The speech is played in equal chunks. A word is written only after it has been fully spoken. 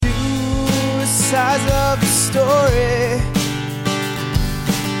sides of the story.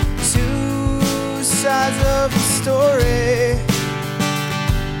 Two sides of the story.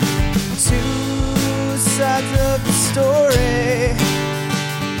 Two sides of the story.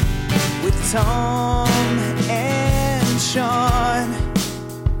 With Tom and Sean.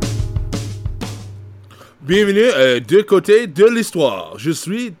 Bienvenue à Deux Côtés de l'Histoire. Je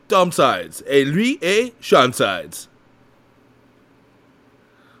suis Tom Sides et lui est Sean Sides.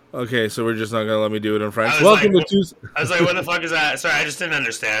 Okay, so we're just not gonna let me do it in French. Welcome to Two. I was like, what the fuck is that? Sorry, I just didn't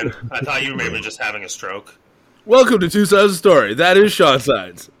understand. I thought you were maybe just having a stroke. Welcome to Two Sides of the Story. That is Sean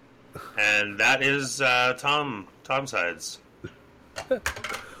Sides. And that is Tom Sides.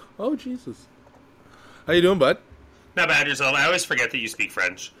 Oh, Jesus. How you doing, bud? Not bad yourself. I always forget that you speak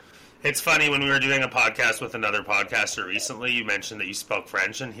French. It's funny, when we were doing a podcast with another podcaster recently, you mentioned that you spoke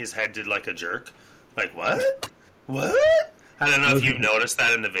French, and his head did like a jerk. Like, what? What? I don't know if you've noticed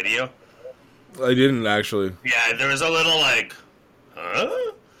that in the video. I didn't, actually. Yeah, there was a little like,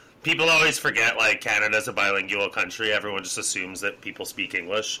 huh? People always forget, like, Canada's a bilingual country. Everyone just assumes that people speak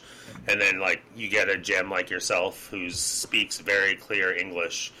English. And then, like, you get a gem like yourself who speaks very clear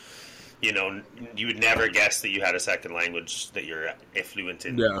English. You know, you would never guess that you had a second language that you're fluent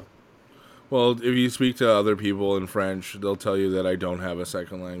in. Yeah. Well, if you speak to other people in French, they'll tell you that I don't have a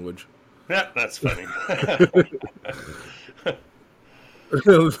second language. Yeah, that's funny.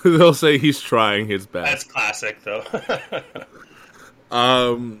 They'll say he's trying his best. That's classic, though.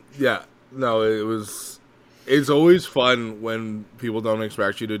 Yeah. No, it's always fun when people don't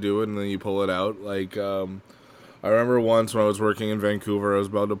expect you to do it and then you pull it out. Like, I remember once when I was working in Vancouver, I was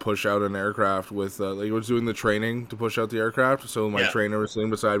about to push out an aircraft with, I was doing the training to push out the aircraft, so my trainer was sitting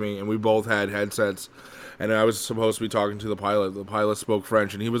beside me, and we both had headsets, and I was supposed to be talking to the pilot. The pilot spoke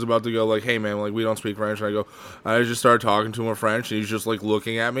French, and he was about to go, like, hey, man, like, we don't speak French, and I just started talking to him in French, and he's just, like,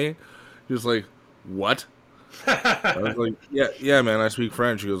 looking at me. He was like, what? I was like, yeah, man, I speak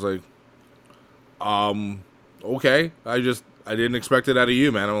French. He goes, like, okay, I didn't expect it out of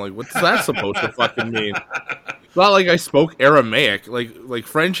you, man. I'm like, what's that supposed to fucking mean? It's not like I spoke Aramaic. Like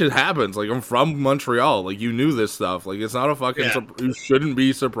French, it happens. Like, I'm from Montreal. Like, you knew this stuff. Like, it's not a fucking... You shouldn't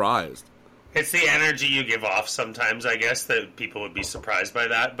be surprised. It's the energy you give off sometimes, I guess, that people would be surprised by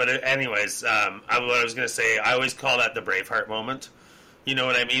that. But anyways, what I was going to say, I always call that the Braveheart moment. You know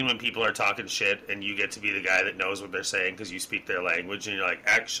what I mean? When people are talking shit and you get to be the guy that knows what they're saying because you speak their language and you're like,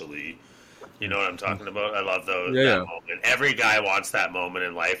 actually... You know what I'm talking about? I love that moment. Every guy wants that moment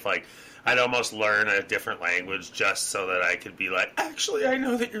in life. Like, I'd almost learn a different language just so that I could be like, actually, I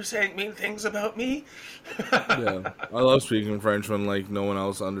know that you're saying mean things about me. Yeah. I love speaking French when, like, no one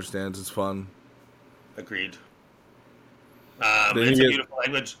else understands. It's fun. Agreed. It's a beautiful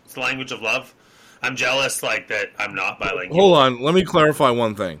language. It's the language of love. I'm jealous, like, that I'm not bilingual. Hold on. Let me clarify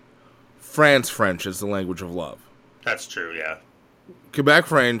one thing. France French is the language of love. That's true, yeah. Quebec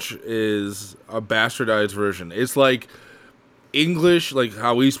French is a bastardized version. It's like English, like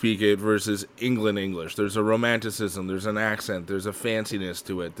how we speak it, versus England English. There's a romanticism, there's an accent, there's a fanciness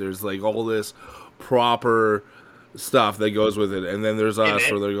to it. There's like all this proper stuff that goes with it. And then there's us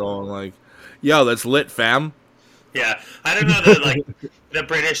where they're going like, yo, that's lit, fam. Yeah, I don't know that, like, the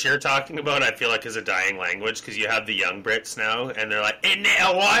British you're talking about, I feel like is a dying language because you have the young Brits now, and they're like, and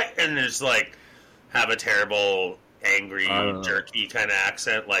now what? And there's like, have a terrible... angry, jerky kind of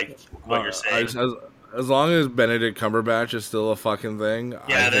accent, like what you're saying. As long as Benedict Cumberbatch is still a fucking thing,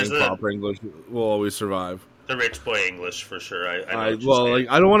 I think proper English will always survive. The rich boy English, for sure. I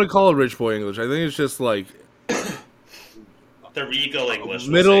don't want to call it rich boy English. I think it's just like the regal English,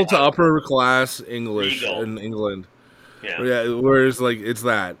 middle to upper class English in England. Yeah. Whereas like it's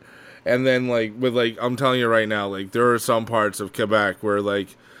that, and then like with like I'm telling you right now, like there are some parts of Quebec where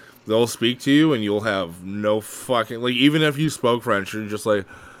like. They'll speak to you and you'll have no fucking... Like, even if you spoke French, you're just like...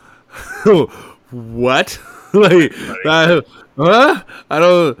 what? Like, huh? I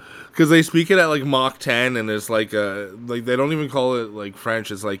don't... Because they speak it at, like, Mach 10, and it's like, like, they don't even call it, like, French.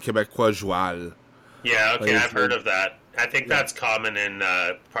 It's, like, Quebecois joual. Yeah, okay, I've heard of that. I think that's common in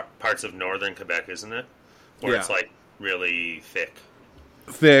parts of northern Quebec, isn't it? Where it's, like, really thick.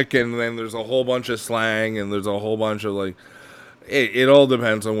 Thick, and then there's a whole bunch of slang, and there's a whole bunch of, like... It all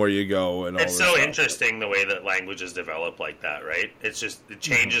depends on where you go and all. It's so interesting the way that languages develop like that, right? It's just it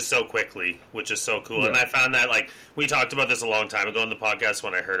changes so quickly, which is so cool. Yeah. And I found that like we talked about this a long time ago in the podcast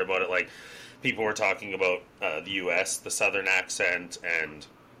when I heard about it. Like people were talking about the U.S., the Southern accent, and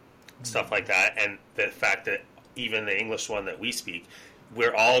stuff like that, and the fact that even the English one that we speak,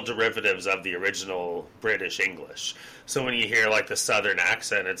 we're all derivatives of the original British English. So when you hear like the Southern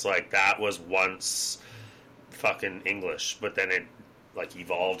accent, it's like that was once fucking English, but then it like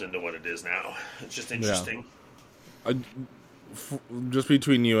evolved into what it is now. It's just interesting. Just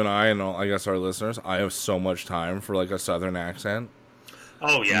between you and I and all, I guess our listeners, I have so much time for like a southern accent.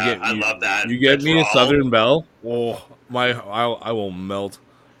 Oh yeah, I love that. You get The me a drawl. Southern Belle, I will melt.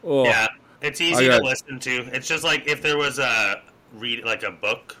 Oh, Yeah, it's easy to listen to. It's just like if there was a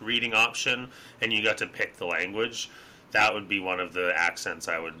book reading option and you got to pick the language, that would be one of the accents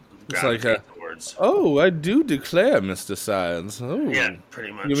I would gravitate towards. Oh, I do declare, Mr. Science. Oh, Yeah,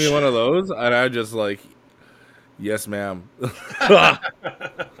 pretty much. give me one of those, and I just like, yes, ma'am.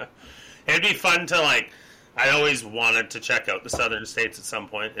 It'd be fun to like. I always wanted to check out the southern states at some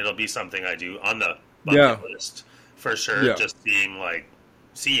point. It'll be something I do on the bucket list for sure. Yeah. Just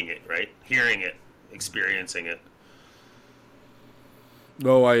seeing it, right? Hearing it, experiencing it.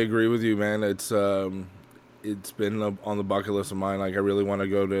 No, I agree with you, man. It's been on the bucket list of mine. Like, I really want to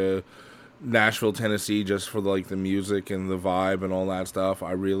go to Nashville, Tennessee, just for like the music and the vibe and all that stuff.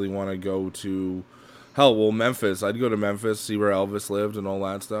 I really want to go to Memphis. I'd go to Memphis, see where Elvis lived and all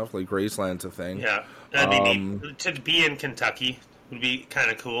that stuff. Like, Graceland's a thing. Yeah, that'd be neat. To be in Kentucky would be kind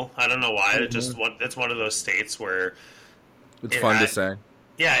of cool. I don't know why. It's one of those states where it's fun to say.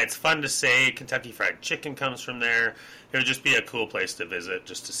 Yeah, it's fun to say. Kentucky Fried Chicken comes from there. It would just be a cool place to visit,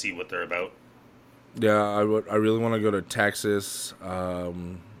 just to see what they're about. Yeah, I really want to go to Texas.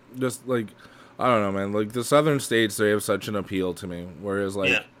 Just like, I don't know, man. Like the southern states, they have such an appeal to me. Whereas,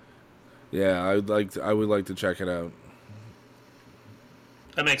 like, I would like to check it out.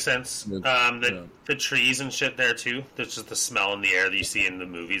 That makes sense. The trees and shit there too. There's just the smell in the air that you see in the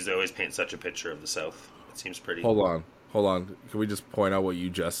movies. They always paint such a picture of the South. It seems pretty. Hold on. Can we just point out what you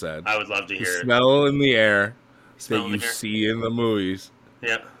just said? I would love to hear the smell in the air smell that you see in the movies.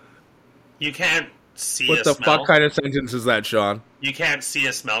 Yeah. You can't see what the fuck kind of sentence is that, Sean? You can't see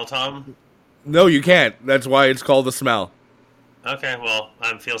a smell, Tom? No, you can't. That's why it's called the smell. Okay, well,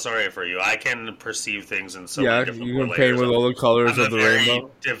 I feel sorry for you. I can perceive things in so many different ways. You can paint with all the colors of the rainbow. I'm a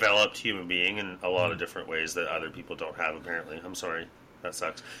very developed human being in a lot of different ways that other people don't have, apparently. I'm sorry. That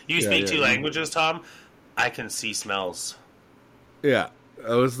sucks. You speak two languages, Tom? I can see smells. Yeah.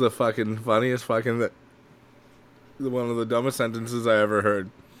 That was the fucking funniest fucking... one of the dumbest sentences I ever heard.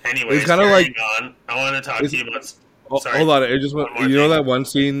 Anyways, it's kind of like... on. I want to talk to you about... Sorry. Hold on. You know that one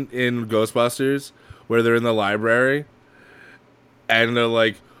scene in Ghostbusters where they're in the library? And they're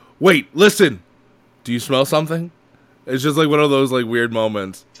like, wait, listen. Do you smell something? It's just like one of those like weird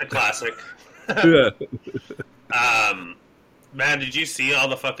moments. It's a classic. Yeah. Man, did you see all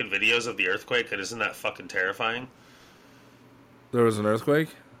the fucking videos of the earthquake? Isn't that fucking terrifying? There was an earthquake?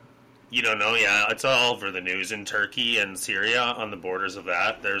 You don't know? Yeah, it's all over the news in Turkey and Syria on the borders of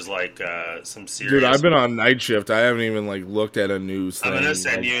that. There's like some serious... Dude, I've been on night shift. I haven't even like looked at a news thing. I'm going to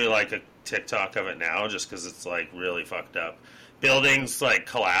send you like a TikTok of it now just because it's like really fucked up. Buildings like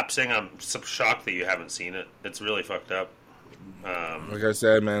collapsing. I'm so shocked that you haven't seen it. It's really fucked up. Like I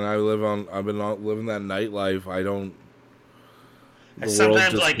said, man, I've been living that nightlife. I don't.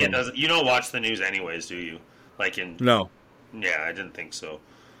 Sometimes like it doesn't. You don't watch the news anyways, do you? Like in no. Yeah, I didn't think so.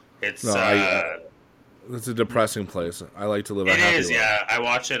 It's it's a depressing place. I like to live a happy life. It is, yeah. I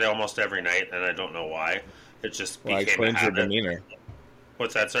watch it almost every night, and I don't know why. It just became explains a habit. Your demeanor.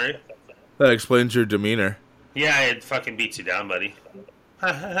 What's that? Sorry. That explains your demeanor. Yeah, it fucking beats you down, buddy.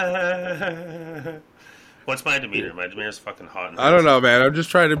 What's my demeanor? My demeanor's fucking hot. I don't know, man. I'm just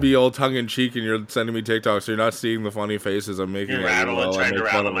trying to be all tongue-in-cheek, and you're sending me TikToks, so you're not seeing the funny faces I'm making. You're trying to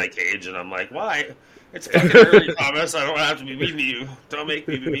rattle my cage, and I'm like, why? It's fucking early, Thomas. I don't have to be mean to you. Don't make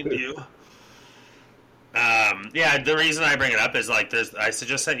me be mean to you. Yeah, the reason I bring it up is, like, I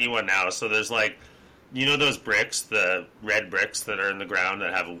just sent you one now, so there's, like, you know those bricks, the red bricks that are in the ground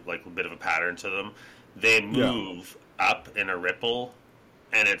that have, like, a bit of a pattern to them? They move up in a ripple,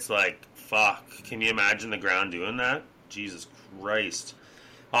 and it's like, fuck. Can you imagine the ground doing that? Jesus Christ.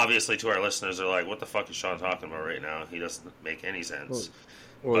 Obviously, to our listeners, they're like, what the fuck is Sean talking about right now? He doesn't make any sense.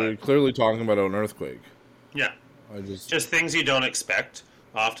 Well, you're clearly talking about an earthquake. Yeah. Just things you don't expect.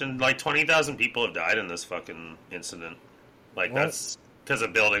 Often, like, 20,000 people have died in this fucking incident. Like, that's because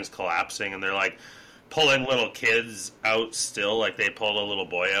of buildings collapsing, and they're, like, pulling little kids out still. Like, they pulled a little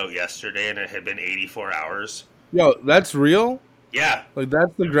boy out yesterday, and it had been 84 hours. Yo, that's real? Yeah. Like,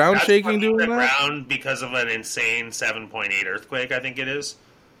 that's the ground shaking doing that? That's the ground because of an insane 7.8 earthquake, I think it is.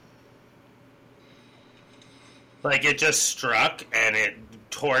 Like, it just struck, and it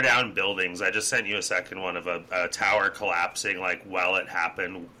tore down buildings. I just sent you a second one of a tower collapsing, like, while it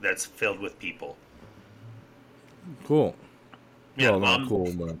happened, that's filled with people. Cool. Yeah, well, not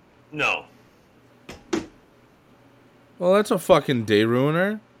cool, but... No. Well, that's a fucking day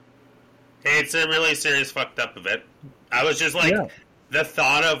ruiner. It's a really serious fucked up event. I was just like, the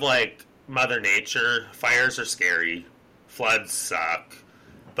thought of like Mother Nature, fires are scary, floods suck,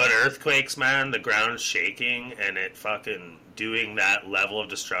 but earthquakes, man, the ground's shaking and it fucking doing that level of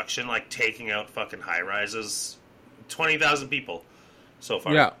destruction, like taking out fucking high rises, 20,000 people so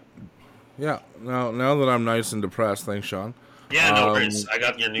far. Yeah. Now that I'm nice and depressed, thanks, Sean. Yeah, no worries. I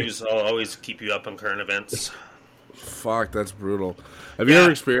got your news. I'll always keep you up on current events. Fuck, that's brutal. Have you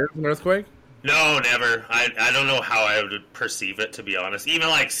ever experienced an earthquake? No, never. I don't know how I would perceive it, to be honest. Even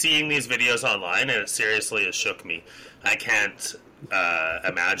like seeing these videos online, and it seriously has shook me. I can't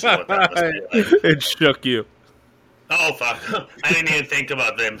imagine what that must be like. It shook you. Oh, fuck. I didn't even think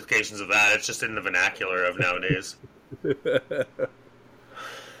about the implications of that. It's just in the vernacular of nowadays.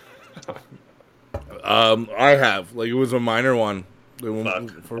 I have. Like, it was a minor one.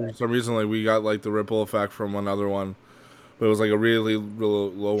 Fuck. For some reason, like, we got, like, the ripple effect from another one. But it was, like, a really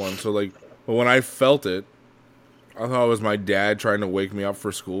low one. So, like, but when I felt it, I thought it was my dad trying to wake me up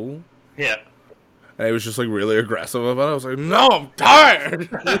for school. Yeah. And he was just, like, really aggressive about it. I was like, no, I'm tired!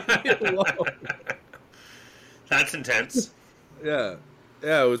 That's intense. Yeah,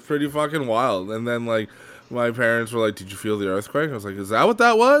 it was pretty fucking wild. And then, like, my parents were like, did you feel the earthquake? I was like, is that what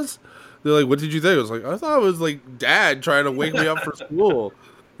that was? They're like, what did you think? I was like, I thought it was, like, Dad trying to wake me up for school.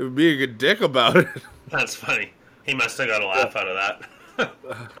 It would be a good dick about it. That's funny. He must have got a laugh out of that.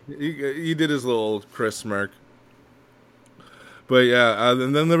 He did his little Chris smirk. But, yeah,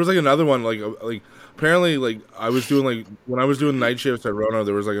 and then there was, like, another one, like apparently, like, I was doing, like, when I was doing night shifts at Rona,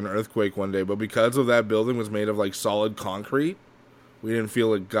 there was, like, an earthquake one day. But because of that building was made of, like, solid concrete, we didn't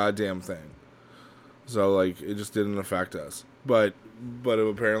feel a goddamn thing. So, like, it just didn't affect us. But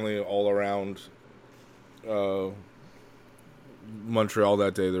apparently all around Montreal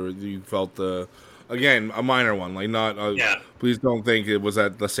that day, you felt again, a minor one. Like, not... Please don't think it was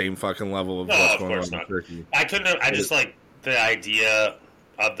at the same fucking level of what's going on in Turkey. I just, like, the idea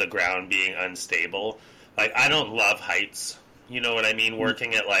of the ground being unstable. Like, I don't love heights. You know what I mean?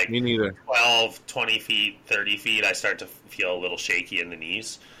 Working at, like, Me neither. 12, 20 feet, 30 feet, I start to feel a little shaky in the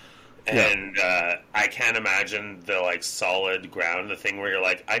knees. And I can't imagine the, like, solid ground, the thing where you're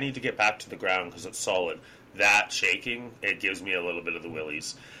like, I need to get back to the ground because it's solid. That shaking, it gives me a little bit of the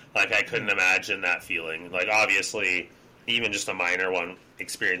willies. Like, I couldn't imagine that feeling. Like, obviously, even just a minor one,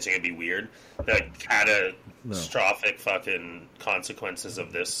 experiencing it'd be weird. The catastrophic fucking consequences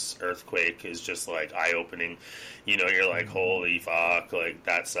of this earthquake is just, like, eye-opening. You know, you're like, holy fuck, like,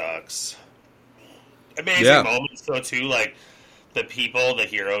 that sucks. Amazing moments, though, too, like... The people, the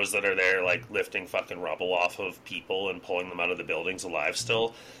heroes that are there, like, lifting fucking rubble off of people and pulling them out of the buildings alive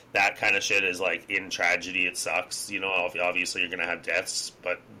still, that kind of shit is, like, in tragedy, it sucks. You know, obviously you're going to have deaths,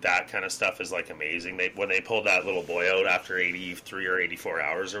 but that kind of stuff is, like, amazing. When they pulled that little boy out after 83 or 84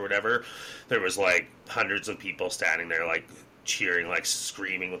 hours or whatever, there was, like, hundreds of people standing there, like, cheering, like,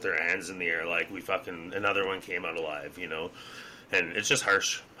 screaming with their hands in the air, like, another one came out alive, you know? And it's just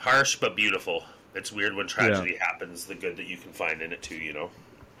harsh, but beautiful. It's weird when tragedy happens, the good that you can find in it too, you know?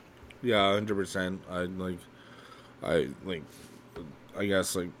 Yeah, 100%. I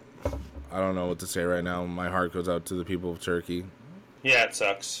guess, like, I don't know what to say right now. My heart goes out to the people of Turkey. Yeah, it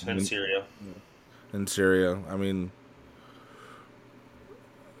sucks. And Syria. In Syria. I mean,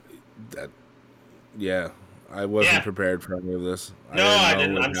 I wasn't prepared for any of this. No, I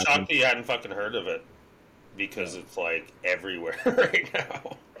didn't. I'm shocked that you hadn't fucking heard of it. Because it's, like, everywhere right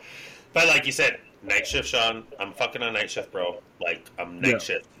now. But like you said, night shift, Sean. I'm fucking on night shift, bro. Like, I'm night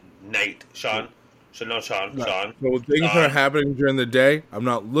shift. Night, Sean. Should know Sean. No. Sean. So things are happening during the day. I'm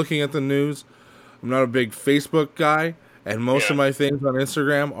not looking at the news. I'm not a big Facebook guy. And most of my things on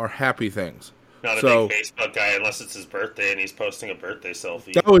Instagram are happy things. Not a big Facebook guy unless it's his birthday and he's posting a birthday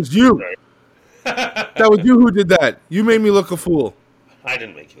selfie. That was you. That was you who did that. You made me look a fool. I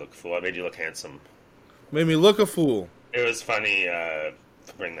didn't make you look a fool. I made you look handsome. Made me look a fool. It was funny.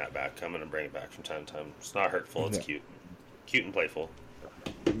 Bring that back. I'm going to bring it back from time to time. It's not hurtful. It's cute. Cute and playful.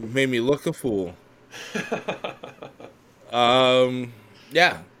 Made me look a fool. On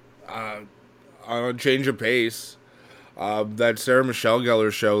a change of pace, that Sarah Michelle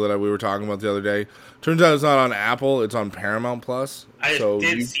Gellar show that we were talking about the other day, turns out it's not on Apple, it's on Paramount Plus. I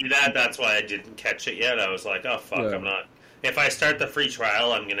did see that. That's why I didn't catch it yet. I was like, oh, fuck, I'm not... If I start the free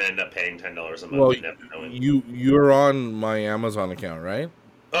trial, I'm going to end up paying $10 a month. Well, never knowing. You're on my Amazon account, right?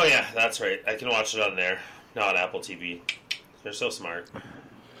 Oh, yeah, that's right. I can watch it on there, not Apple TV. They're so smart.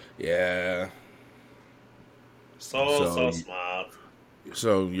 Yeah. So smart.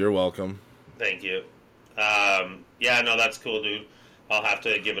 So, you're welcome. Thank you. That's cool, dude. I'll have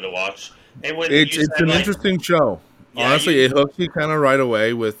to give it a watch. And it's an interesting show. Yeah, honestly, it hooks you kind of right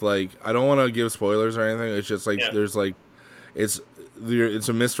away with, like, I don't want to give spoilers or anything. It's just, like, there's, like, it's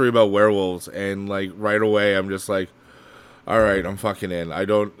a mystery about werewolves, and like right away I'm just like, all right, I'm fucking in. I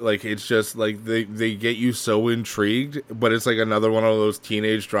don't like. It's just like they get you so intrigued, but it's like another one of those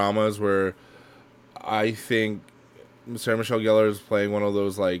teenage dramas where I think Sarah Michelle Gellar is playing one of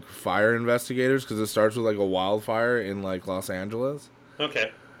those like fire investigators, because it starts with like a wildfire in like Los Angeles.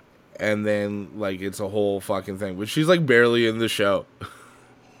 Okay. And then like it's a whole fucking thing, but she's like barely in the show.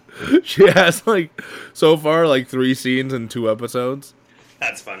 She has like so far like 3 scenes and 2 episodes.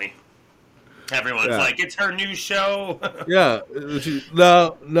 That's funny. Everyone's like, it's her new show. Yeah.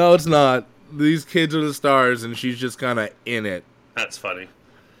 No, it's not. These kids are the stars, and she's just kind of in it. That's funny.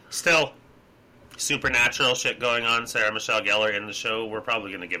 Still, supernatural shit going on. Sarah Michelle Gellar in the show. We're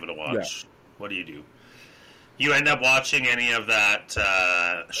probably going to give it a watch. Yeah. What do? You end up watching any of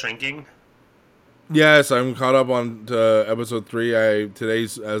that Shrinking? Yes, I'm caught up on episode 3.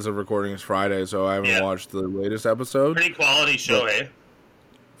 Today's, as of recording, is Friday, so I haven't watched the latest episode. Pretty quality show, eh?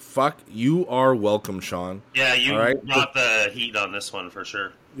 Fuck, you are welcome, Sean. Yeah, you brought the heat on this one for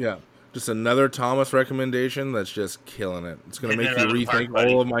sure. Yeah, just another Thomas recommendation that's just killing it. It's going to make you rethink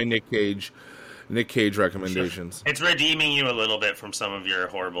all of my Nick Cage recommendations. It's redeeming you a little bit from some of your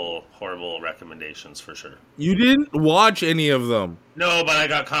horrible, horrible recommendations for sure. You didn't watch any of them. No, but I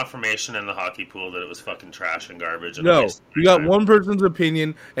got confirmation in the hockey pool that it was fucking trash and garbage. And no, you got one person's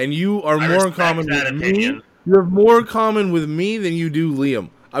opinion, and you are more in common with me. You have more in common with me than you do Liam.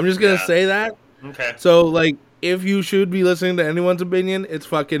 I'm just going to say that. Okay. So, like, if you should be listening to anyone's opinion, it's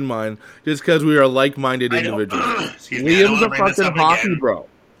fucking mine. Just because we are like-minded individuals. Liam's a fucking hockey bro.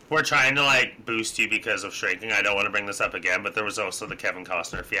 We're trying to, like, boost you because of Shrinking. I don't want to bring this up again, but there was also the Kevin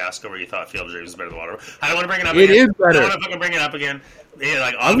Costner fiasco where you thought Field of Dreams was better than Waterworld. I don't want to bring it up again. It is better. I don't want to fucking bring it up again. Yeah,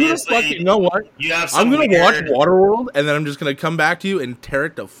 like, obviously, you know what? You have I'm going to watch Waterworld, and then I'm just going to come back to you and tear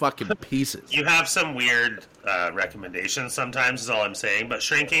it to fucking pieces. You have some weird recommendations sometimes, is all I'm saying, but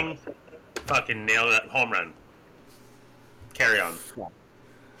Shrinking, fucking nailed it. Home run. Carry on.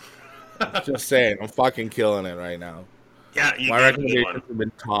 Just saying, I'm fucking killing it right now. Yeah, my recommendations have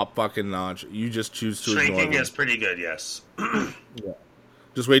been top fucking notch. You just choose to ignore them. Shrinking is pretty good, yes. Yeah.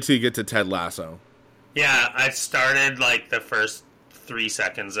 Just wait till you get to Ted Lasso. Yeah, I started like the first 3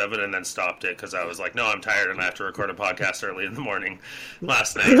 seconds of it and then stopped it because I was like, no, I'm tired and I have to record a podcast early in the morning.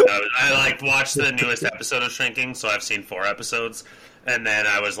 Last night, I like watched the newest episode of Shrinking, so I've seen 4 episodes, and then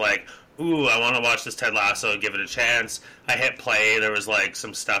I was like, ooh, I want to watch this Ted Lasso, give it a chance. I hit play, there was like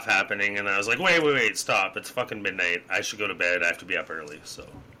some stuff happening, and I was like, wait, stop. It's fucking midnight. I should go to bed. I have to be up early. So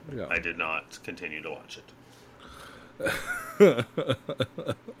I did not continue to watch it.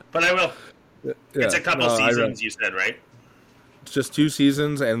 But I will. Yeah, it's a couple seasons, you said, right? It's just 2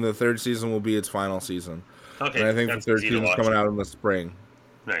 seasons, and the 3rd season will be its final season. Okay. And I think the 3rd season's coming out in the spring.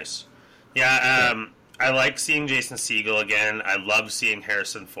 Nice. Yeah, I like seeing Jason Segel again. I love seeing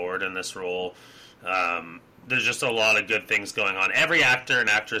Harrison Ford in this role. There's just a lot of good things going on. Every actor and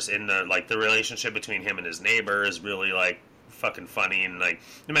actress in the relationship between him and his neighbor is really like fucking funny. And like,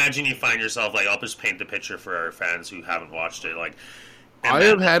 imagine you find yourself like, I'll just paint the picture for our fans who haven't watched it. Like, I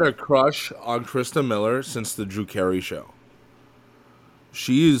have had a crush on Krista Miller since the Drew Carey Show.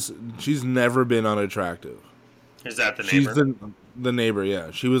 She's never been unattractive. Is that the neighbor? She's the neighbor,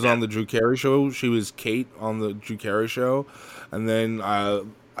 yeah. She was on the Drew Carey Show. She was Kate on the Drew Carey Show. And then I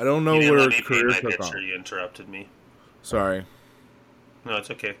don't know where her career took off. You interrupted me. Sorry. No,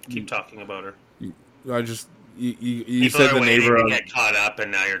 it's okay. Keep talking about her. You said the neighbor. People get caught up, and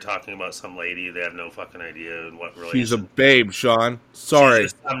now you're talking about some lady. They have no fucking idea what relation. She's a babe, Sean. Sorry.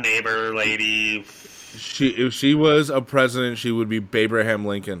 She's just some neighbor lady. If she was a president, she would be Abraham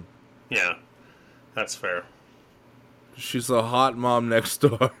Lincoln. Yeah, that's fair. She's the hot mom next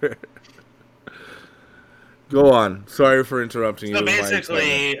door. Go on. Sorry for interrupting you. So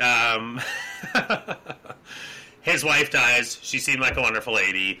basically, his wife dies. She seemed like a wonderful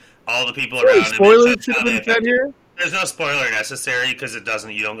lady. All the people around him. Spoilers should have been said here? There's no spoiler necessary because it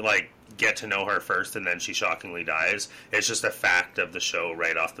doesn't. You don't like get to know her first, and then she shockingly dies. It's just a fact of the show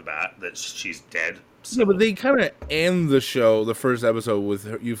right off the bat that she's dead. So. Yeah, but they kind of end the show, the first episode,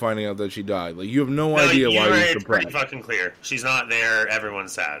 with you finding out that she died. Like, you have no idea why you're surprised. It's pretty fucking clear. She's not there.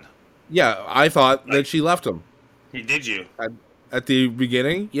 Everyone's sad. Yeah, I thought that she left him. Did you? At the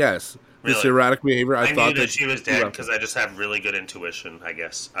beginning, yes. Really? This erratic behavior, I thought that she was dead because I just have really good intuition, I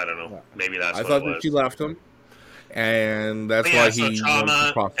guess. I don't know. Yeah. Maybe that's what it was. I thought that she left him. And that's why he... So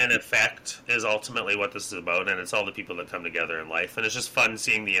trauma and effect is ultimately what this is about, and it's all the people that come together in life. And it's just fun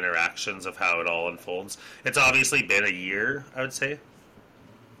seeing the interactions of how it all unfolds. It's obviously been a year, I would say.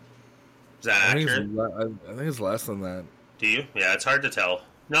 Is that accurate? I think it's less than that. Do you? Yeah, it's hard to tell.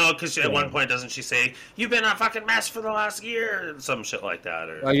 No, because at one point doesn't she say, "You've been a fucking mess for the last year," some shit like that?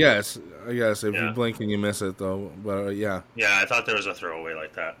 Or I guess if you blink and you miss it though, but yeah. Yeah, I thought there was a throwaway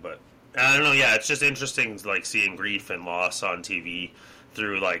like that, but I don't know. Yeah, it's just interesting, like seeing grief and loss on TV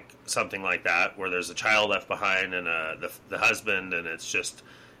through like something like that, where there's a child left behind and the husband, and it's just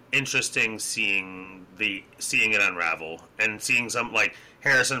interesting seeing it unravel and seeing some like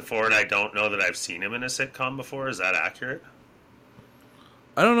Harrison Ford. I don't know that I've seen him in a sitcom before. Is that accurate?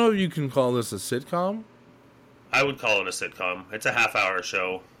 I don't know if you can call this a sitcom. I would call it a sitcom. It's a half-hour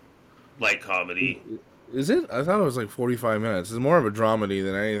show, light comedy. Is it? I thought it was like 45 minutes. It's more of a dramedy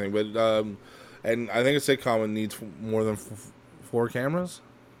than anything. But and I think a sitcom needs more than 4 cameras,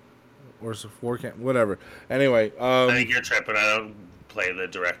 or whatever. Anyway, I think you're tripping. I don't play the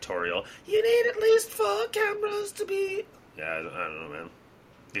directorial. You need at least 4 cameras to be. Yeah, I don't know, man.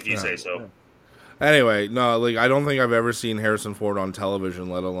 If you say so. Yeah. Anyway, no, like I don't think I've ever seen Harrison Ford on television,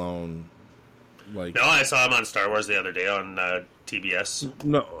 let alone like. No, I saw him on Star Wars the other day on TBS.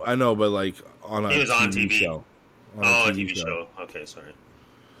 No, I know, but like on a he was on TV TV. show. On a TV show. Okay, sorry.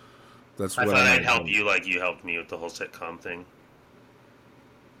 That's I what thought I'd help you like you helped me with the whole sitcom thing.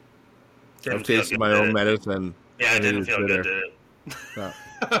 I've tasted my own medicine. Yeah, it didn't feel good, did it? No.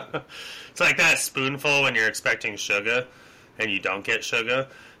 It's like that spoonful when you're expecting sugar and you don't get sugar.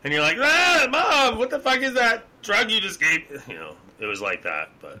 And you're like, Mom, what the fuck is that drug you just gave? You know, it was like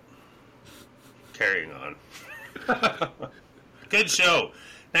that, but carrying on. Good show.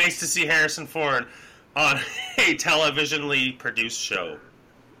 Nice to see Harrison Ford on a televisionally produced show.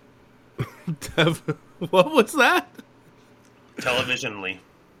 What was that? Televisionally.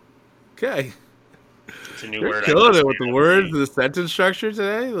 Okay. It's a new You're word. killing it with the words, the sentence structure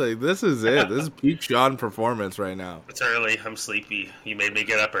today. Like this is it. This is peak Sean performance right now. It's early. I'm sleepy. You made me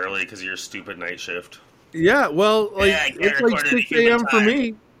get up early because of your stupid night shift. Yeah, well, like it's like 6 a.m. for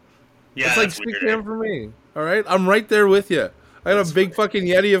me. Yeah, it's like 6 a.m. for me. All right, I'm right there with you. I got a big fucking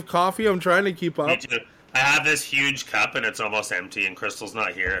Yeti of coffee. I'm trying to keep up. Me too. I have this huge cup and it's almost empty, and Crystal's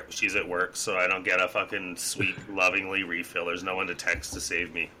not here. She's at work, so I don't get a fucking sweet, lovingly refill. There's no one to text to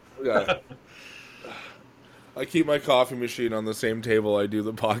save me. Yeah. I keep my coffee machine on the same table I do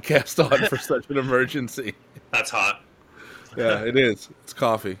the podcast on for such an emergency. That's hot. Yeah, it is. It's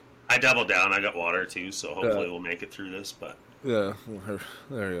coffee. I doubled down. I got water too, so hopefully we'll make it through this. But yeah,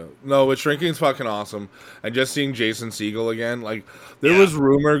 there you go. No, but Shrinking's fucking awesome. And just seeing Jason Segel again, like there was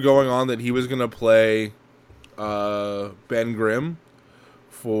rumor going on that he was gonna play Ben Grimm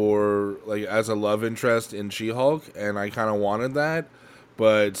for like as a love interest in She-Hulk, and I kind of wanted that.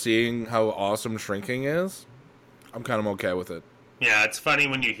 But seeing how awesome Shrinking is, I'm kind of okay with it. Yeah, it's funny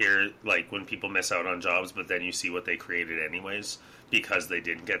when you hear, like, when people miss out on jobs, but then you see what they created anyways, because they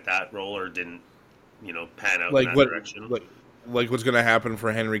didn't get that role or didn't, pan out in that direction. Like what's going to happen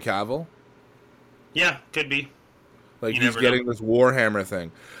for Henry Cavill? Yeah, could be. Like, he's getting this Warhammer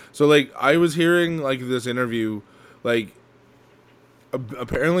thing. So, like, I was hearing, like, this interview, like,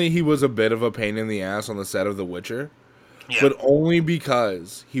 apparently he was a bit of a pain in the ass on the set of The Witcher. Yeah. But only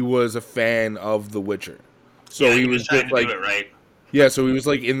because he was a fan of The Witcher. So he was just like, right? Yeah, so he was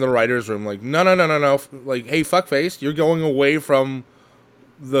like in the writer's room, like, no. Like, hey, fuckface, you're going away from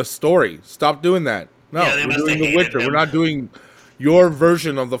the story. Stop doing that. No, we're doing The Witcher. We're not doing your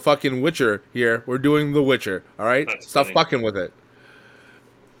version of the fucking Witcher here. We're doing The Witcher, all right? Stop fucking with it.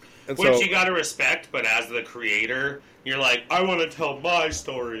 And which you got to respect, but as the creator, you're like, I want to tell my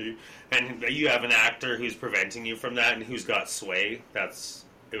story. And you have an actor who's preventing you from that and who's got sway.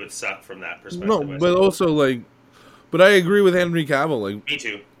 It would suck from that perspective. No, but also, like, but I agree with Henry Cavill. Like, me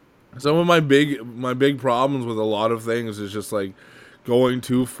too. Some of my big problems with a lot of things is just, like, going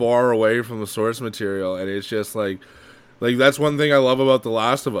too far away from the source material. And it's just, like that's one thing I love about The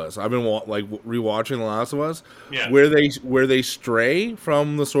Last of Us. I've been, rewatching The Last of Us. Yeah. Where they stray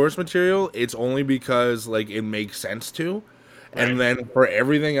from the source material, it's only because, like, it makes sense to. Right. And then for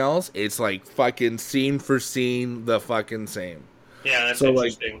everything else, it's like fucking scene for scene, the fucking same. Yeah, that's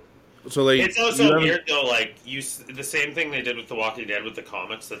interesting. It's also weird though. Like the same thing they did with The Walking Dead with the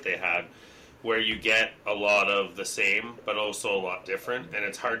comics that they had, where you get a lot of the same, but also a lot different, and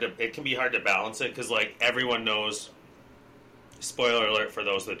it can be hard to balance it because like everyone knows. Spoiler alert for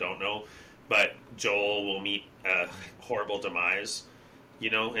those that don't know, but Joel will meet a horrible demise,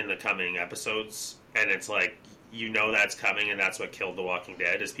 in the coming episodes, and it's like. That's coming, and that's what killed The Walking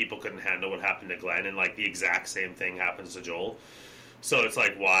Dead, is people couldn't handle what happened to Glenn, and, like, the exact same thing happens to Joel. So it's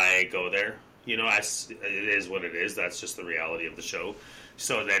like, why go there? It is what it is. That's just the reality of the show.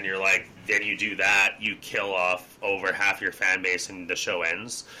 So then you're like, then you do that, you kill off over half your fan base, and the show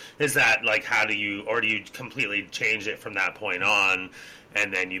ends. Is that like, how do you, or do you completely change it from that point on,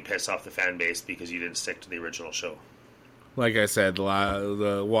 and then you piss off the fan base because you didn't stick to the original show? Like I said,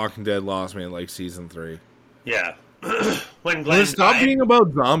 the Walking Dead lost me at like season 3. Yeah. When But Glenn it stopped died, being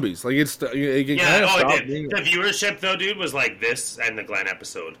about zombies. Like it yeah, kind of oh, stopped it did. being. The viewership, though, dude, was like this and the Glenn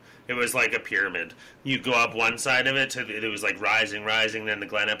episode. It was like a pyramid. You go up one side of it, it was like rising, then the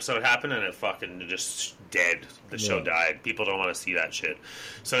Glenn episode happened, and it fucking just dead. The show died. People don't want to see that shit.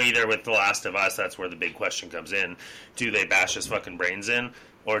 So either with The Last of Us, that's where the big question comes in. Do they bash his fucking brains in?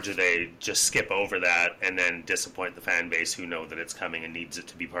 Or do they just skip over that and then disappoint the fan base who know that it's coming and needs it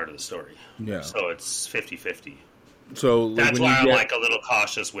to be part of the story? Yeah. So it's 50-50. So like, That's when why you I'm get, like a little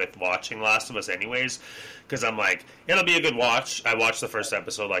cautious with watching Last of Us anyways, because I'm like, it'll be a good watch. I watched the first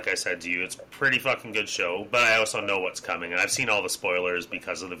episode, like I said to you. It's a pretty fucking good show, but I also know what's coming. And I've seen all the spoilers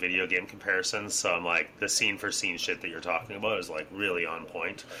because of the video game comparisons, so I'm like, the scene for scene shit that you're talking about is like really on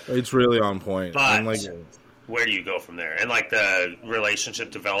point. it's really on point. But And, like, where do you go from there? And like the relationship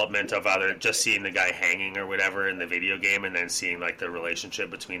development of either just seeing the guy hanging or whatever in the video game, and then seeing like the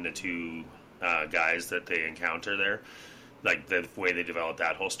relationship between the two guys that they encounter there, like the way they develop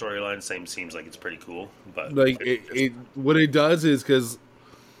that whole storyline, seems like it's pretty cool. But like it what it does is because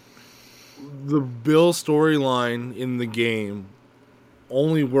the Bill storyline in the game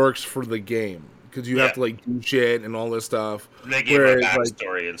only works for the game because you have to like do shit and all this stuff. they gave a Whereas,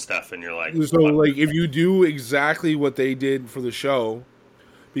 backstory and stuff, and you're like, so what? like if you do exactly what they did for the show,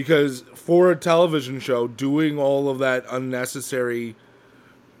 because for a television show, doing all of that unnecessary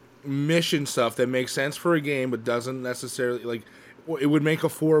mission stuff that makes sense for a game but doesn't necessarily, like, it would make a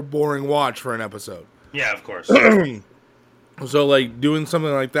boring watch for an episode. Yeah, of course. So like doing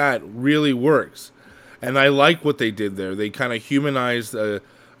something like that really works, and I like what they did there. They kind of humanized.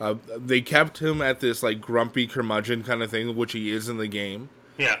 They kept him at this like grumpy curmudgeon kind of thing, which he is in the game.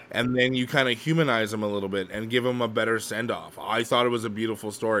 Yeah. And then you kind of humanize him a little bit and give him a better send off. I thought it was a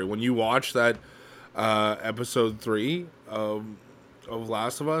beautiful story. When you watch that episode 3 of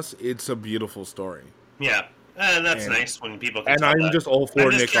Last of Us, it's a beautiful story. Yeah. That's nice when people can And tell I'm that. just all for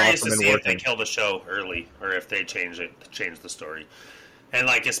I'm just Nick curious to Offerman see if they working. kill the show early or if they change the story. And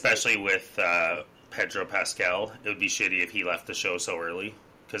like especially with Pedro Pascal, it would be shitty if he left the show so early,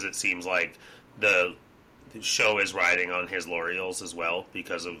 because it seems like the show is riding on his laurels as well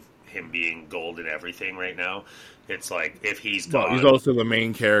because of him being gold in everything right now. It's like if he's gone, Well, he's also the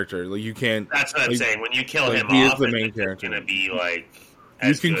main character. Like you can't. that's what I'm like, saying. When you kill like, him he is off, the it's main character. going to be like You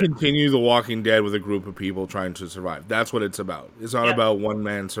as can good. continue The Walking Dead with a group of people trying to survive. That's what it's about. It's not Yeah. about one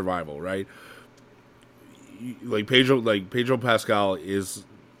man survival, right? Like Pedro Pascal is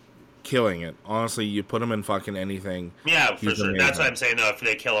killing it. Honestly, you put him in fucking anything. Yeah, for He's sure. amazing. That's what I'm saying. Though, if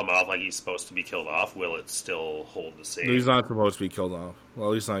they kill him off like he's supposed to be killed off, will it still hold the same? He's not supposed to be killed off. Well,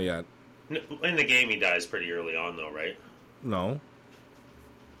 at least not yet. In the game, he dies pretty early on, though, right? No,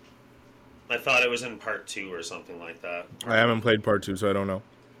 I thought it was in part 2 or something like that. I haven't played part 2, so I don't know.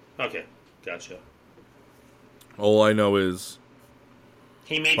 Okay, gotcha. All I know is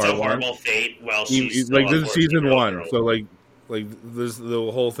He meets Part a one? horrible fate while she's like still a this is season 14-year-old 1, girl. so like this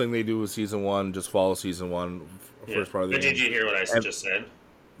the whole thing they do with season 1. Just follow season 1, Yeah. first part of the But game. did you hear what I And- just said?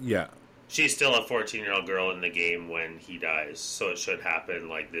 Yeah. She's still a 14-year-old girl in the game when he dies, so it should happen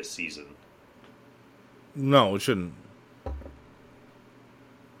like this season. No, it shouldn't.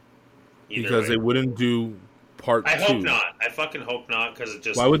 Either Because way. they wouldn't do part 2. I hope not. I fucking hope not, because it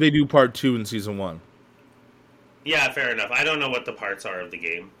just... Why would they do part 2 in season 1? Yeah, fair enough. I don't know what the parts are of the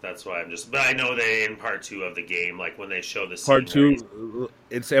game. That's why I'm just... But I know that in part 2 of the game, like when they show the scene Part where he's- 2,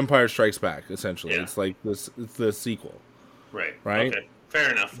 it's Empire Strikes Back, essentially. Yeah. It's like this. It's the sequel. Right. Right? Okay. Fair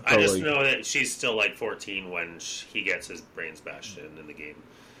enough. I So, just like- know that she's still like 14 when he gets his brains bashed in the game.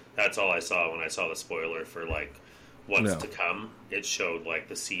 That's all I saw when I saw the spoiler for like what's No. to come. It showed like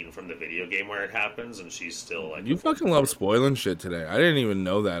the scene from the video game where it happens, and she's still like. You fucking love spoiling shit today. I didn't even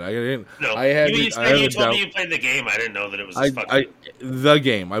know that. I didn't. No, I had. you, I said had you a told doubt. me you played the game. I didn't know that it was. The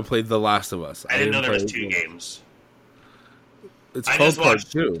game. I played The Last of Us. I didn't know there was play- 2 games. It's I called just part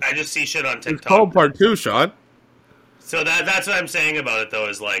watched. 2. I just see shit on TikTok. It's called part 2, Sean. So that's what I'm saying about it, though,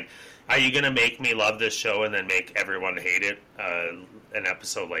 is like, are you going to make me love this show and then make everyone hate it an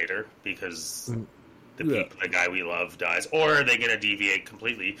episode later because the guy we love dies? Or are they going to deviate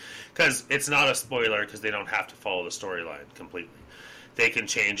completely? Because it's not a spoiler because they don't have to follow the storyline completely. They can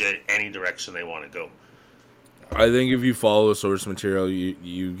change it any direction they want to go. I think if you follow the source material,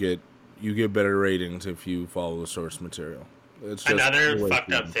 you get better ratings if you follow the source material. It's just Another the way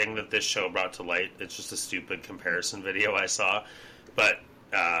fucked up people- thing that this show brought to light, it's just a stupid comparison video I saw, But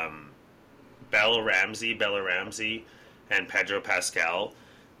Bella Ramsey, and Pedro Pascal,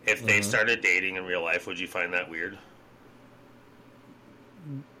 if they started dating in real life, would you find that weird?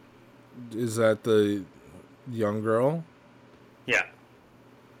 Is that the young girl? Yeah.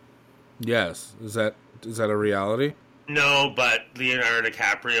 Yes. Is that a reality? No, but Leonardo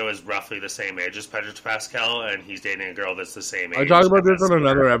DiCaprio is roughly the same age as Pedro Pascal, and he's dating a girl that's the same age. I talked about this on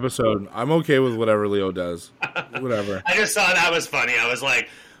another episode. I'm okay with whatever Leo does. Whatever. I just thought that was funny. I was like,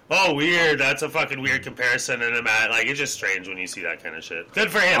 oh, weird. That's a fucking weird comparison. And like, it's just strange when you see that kind of shit. Good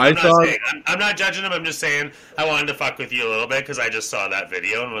for him. I'm not judging him. I'm just saying I wanted to fuck with you a little bit because I just saw that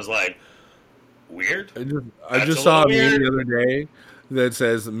video and was like, weird. I just saw a meme the other day that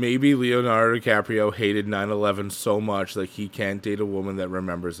says maybe Leonardo DiCaprio hated 9/11 so much that he can't date a woman that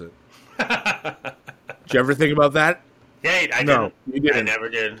remembers it. Did you ever think about that? Yeah, I no, didn't. You didn't. I never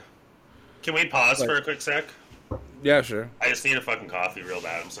did. Can we pause for a quick sec? Yeah, sure. I just need a fucking coffee real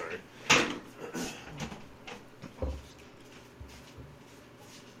bad. I'm sorry.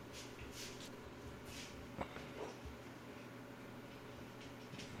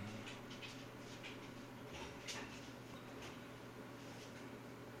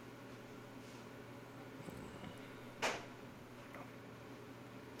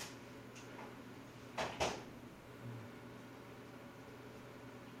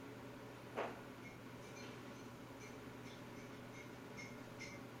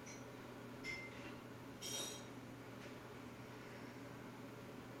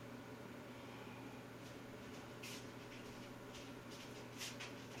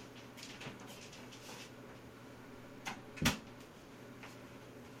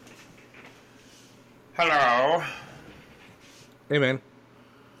 Hello. Hey, man.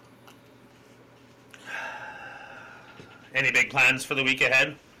 Any big plans for the week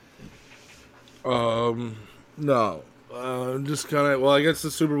ahead? No. Just kind of. Well, I guess the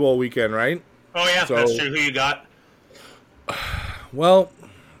Super Bowl weekend, right? Oh yeah, that's true. Who you got? Well,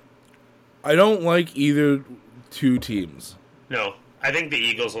 I don't like either two teams. No, I think the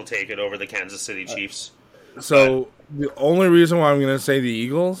Eagles will take it over the Kansas City Chiefs. So the only reason why I'm going to say the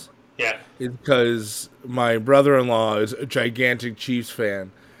Eagles, is because my brother-in-law is a gigantic Chiefs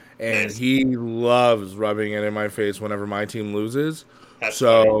fan, and he loves rubbing it in my face whenever my team loses. That's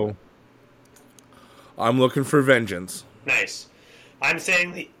funny. I'm looking for vengeance. Nice. I'm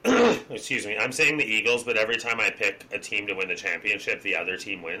saying the excuse me. I'm saying the Eagles, but every time I pick a team to win the championship, the other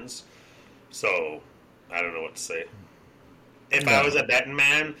team wins. So I don't know what to say. If I was a betting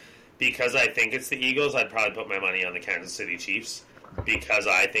man, because I think it's the Eagles, I'd probably put my money on the Kansas City Chiefs because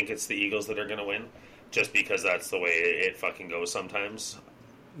I think it's the Eagles that are going to win. Just because that's the way it fucking goes sometimes.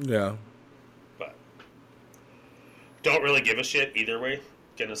 Yeah. But don't really give a shit either way.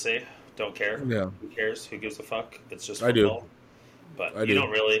 Gonna say. Don't care. Yeah. Who cares? Who gives a fuck? It's just I football. do. But you don't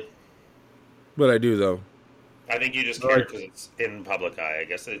really. But I do, though. I think you just care because it's in public eye, I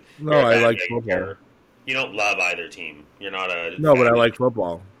guess. No, I like football. You don't love either team. You're not a... No, but I like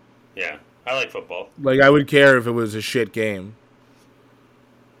football. Yeah, I like football. Like, I would care if it was a shit game.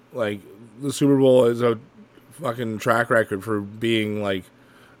 Like, the Super Bowl is a fucking track record for being, like,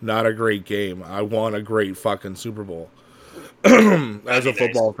 not a great game. I want a great fucking Super Bowl. As a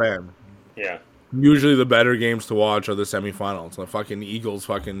football fan. Yeah. Usually the better games to watch are the semifinals. The fucking Eagles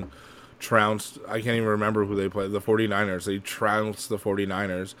fucking trounced, I can't even remember who they played, the 49ers. They trounced the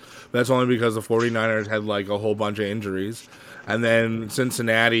 49ers. That's only because the 49ers had like a whole bunch of injuries. And then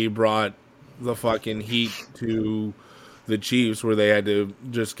Cincinnati brought the fucking heat to the Chiefs where they had to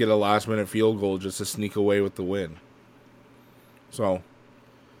just get a last minute field goal just to sneak away with the win. So,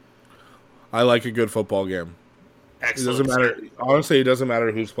 I like a good football game. Excellent. It doesn't matter. Honestly, it doesn't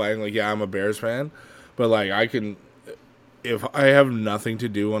matter who's playing. Like, yeah, I'm a Bears fan, but like, I can, if I have nothing to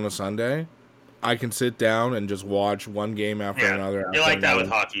do on a Sunday, I can sit down and just watch one game after another. You're like that with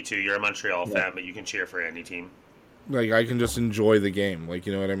hockey too. You're a Montreal fan, but you can cheer for any team. Like, I can just enjoy the game. Like,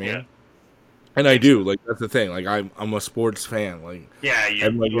 you know what I mean? Yeah. And I do. Like, that's the thing. Like, I'm a sports fan. Like, yeah, you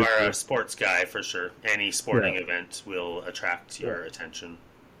are a sports guy for sure. Any sporting event will attract your attention.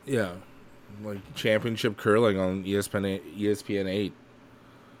 Yeah. Like championship curling on ESPN 8.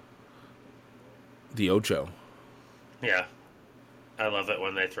 The Ocho. Yeah. I love it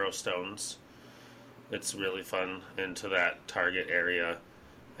when they throw stones. It's really fun into that target area,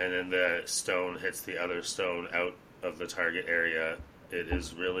 and then the stone hits the other stone out of the target area. It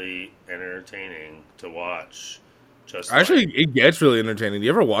is really entertaining to watch. It gets really entertaining. Do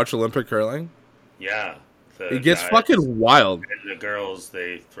you ever watch Olympic curling? Yeah. It gets fucking wild. And the girls,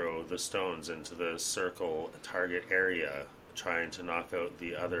 they throw the stones into the circle target area, trying to knock out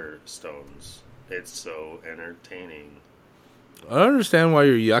the other stones. It's so entertaining. I don't understand why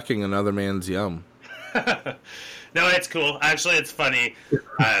you're yucking another man's yum. No, it's cool. Actually, it's funny.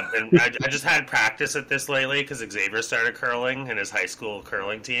 And I just had practice at this lately because Xavier started curling in his high school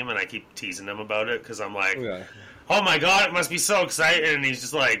curling team, and I keep teasing him about it because I'm like, oh my god, it must be so exciting. And he's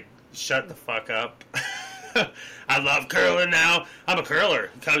just like, shut the fuck up. I love curling now. I'm a curler.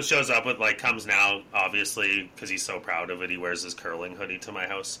 Shows up with, like, comes now, obviously, because he's so proud of it. He wears his curling hoodie to my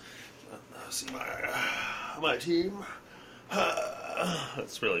house. See my team.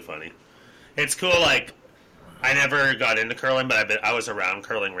 It's really funny. It's cool, like, I never got into curling, but I was around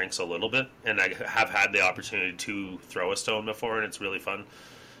curling rinks a little bit, and I have had the opportunity to throw a stone before, and it's really fun.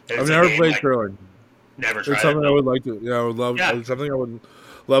 I've never played curling. Never tried. It's something I would like to. Yeah, I would love. Yeah. It's something I would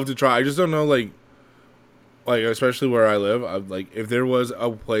love to try. I just don't know, like especially where I live. Like, if there was a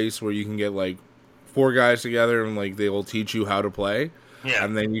place where you can get like 4 guys together and like they will teach you how to play. Yeah.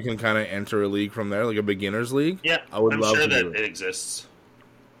 And then you can kind of enter a league from there, like a beginner's league. Yeah, I'm sure that it exists.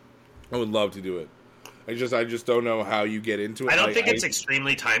 I would love to do it. I just don't know how you get into it. I don't think it's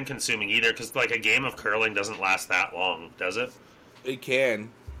extremely time consuming either, because like a game of curling doesn't last that long, does it? It can.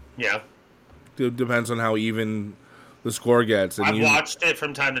 Yeah. It depends on how even the score gets. And I've watched it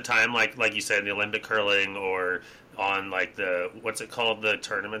from time to time, like you said, the Olympic curling, or on like what's it called, the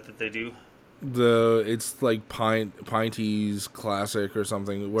tournament that they do. It's like Pinty's Classic or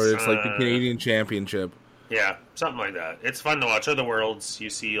something, where it's like the Canadian Championship. Yeah, something like that. It's fun to watch. Or the Worlds, you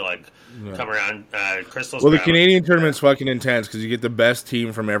see, like, come around. Crystal's the Canadian tournament's fucking intense because you get the best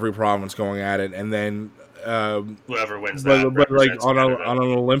team from every province going at it, and then whoever wins that. But like on an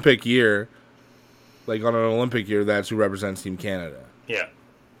Olympic year, that's who represents Team Canada. Yeah,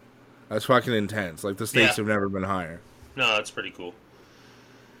 that's fucking intense. Like, the stakes have never been higher. No, that's pretty cool.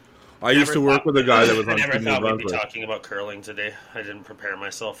 I used to work with a guy that was on Team New Brunswick. I never thought we'd be talking about curling today. I didn't prepare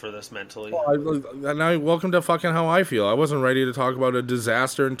myself for this mentally. Well, now, welcome to fucking how I feel. I wasn't ready to talk about a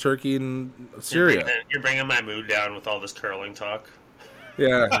disaster in Turkey and Syria. You're bringing my mood down with all this curling talk.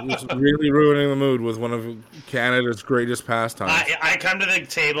 Yeah, it's really ruining the mood with one of Canada's greatest pastimes. I come to the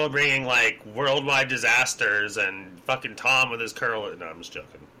table bringing, like, worldwide disasters and fucking Tom with his curling. No, I'm just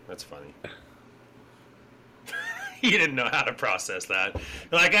joking. That's funny. You didn't know how to process that.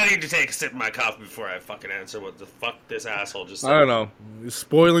 You're like, I need to take a sip of my coffee before I fucking answer what the fuck this asshole just said. I don't know. You're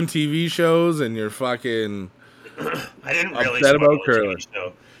spoiling TV shows and you're fucking I didn't really upset about curling.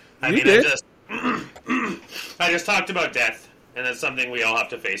 Show. I just I just talked about death, and it's something we all have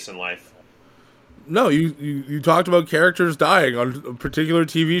to face in life. No, you talked about characters dying on particular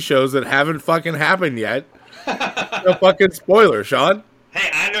TV shows that haven't fucking happened yet. No fucking spoiler, Sean. Hey,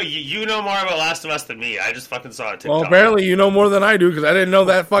 I know you know more about Last of Us than me. I just fucking saw it. Well, apparently you know more than I do because I didn't know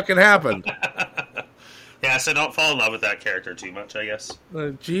that fucking happened. Yeah, so don't fall in love with that character too much, I guess.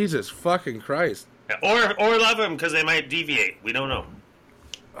 Jesus fucking Christ. Yeah, or love him because they might deviate. We don't know.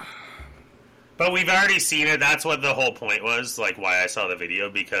 But we've already seen it. That's what the whole point was, like why I saw the video,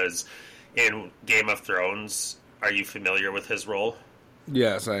 because in Game of Thrones, are you familiar with his role?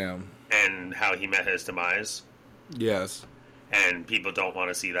 Yes, I am. And how he met his demise? Yes. And people don't want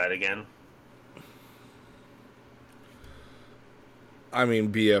to see that again. I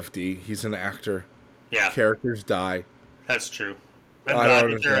mean, BFD. He's an actor. Yeah. Characters die. That's true. I'm glad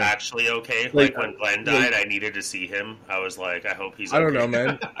that they're actually okay. Like when Glenn died, I needed to see him. I was like, I hope he's okay. I don't know,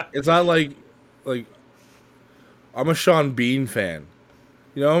 man. It's not like I'm a Sean Bean fan.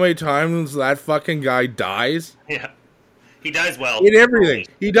 You know how many times that fucking guy dies? Yeah. He dies well. In everything.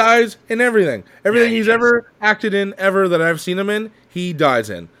 He dies in everything. Everything he's ever acted in, ever that I've seen him in, he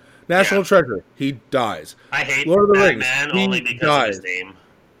dies in. National Treasure, he dies. I hate Lord of the that Rings, man only because of his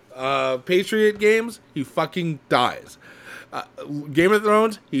name. Patriot Games, he fucking dies. Game of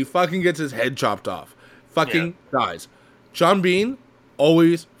Thrones, he fucking gets his head chopped off. Fucking dies. Sean Bean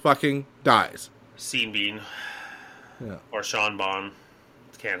always fucking dies. Sean Bean. Yeah. Or Sean Bond.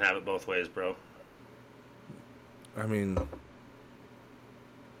 Can't have it both ways, bro. I mean,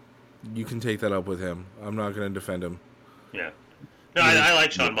 you can take that up with him. I'm not going to defend him. Yeah. No, I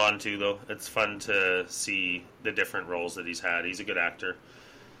like Sean Bond too, though. It's fun to see the different roles that he's had. He's a good actor.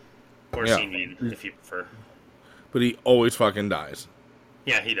 Or Sean Bean, if you prefer. But he always fucking dies.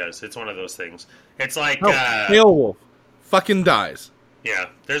 Yeah, he does. It's one of those things. It's like... Beowulf fucking dies. Yeah.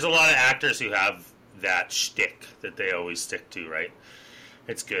 There's a lot of actors who have that shtick that they always stick to, right?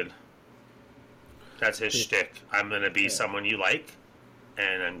 It's good. That's his shtick. I'm going to be someone you like,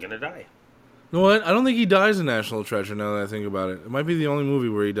 and I'm going to die. You know what? I don't think he dies in National Treasure now that I think about it. It might be the only movie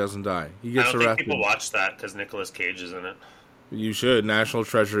where he doesn't die. He gets arrested. I don't think people watch that because Nicolas Cage is in it. You should. National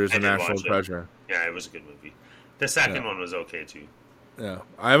Treasure is a National Treasure. Yeah, it was a good movie. The second one was okay, too. Yeah.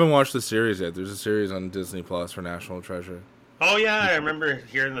 I haven't watched the series yet. There's a series on Disney Plus for National Treasure. Oh yeah, I remember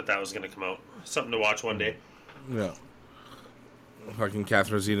hearing that was going to come out. Something to watch one day. Yeah. Fucking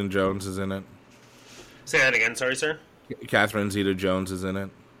Catherine Zeta-Jones is in it. Say that again, sorry, sir. Catherine Zeta-Jones is in it.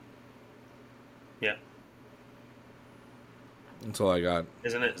 Yeah. That's all I got.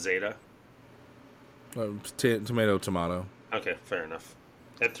 Isn't it Zeta? Tomato. Okay, fair enough.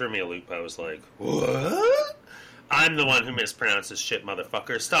 That threw me a loop. I was like, what? I'm the one who mispronounces shit,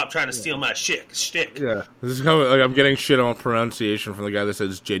 motherfucker. Stop trying to steal my shtick. Yeah. This is how I'm getting shit on pronunciation from the guy that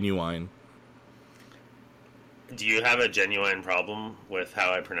says genuine. Do you have a genuine problem with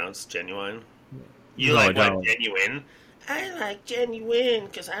how I pronounce genuine? You No, like I what, don't. genuine? I like genuine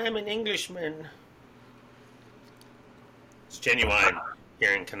because I'm an Englishman. It's genuine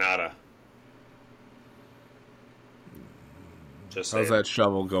here in Canada. Just How's saying. that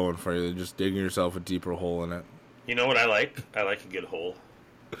shovel going for you? Just digging yourself a deeper hole in it. You know what I like? I like a good hole.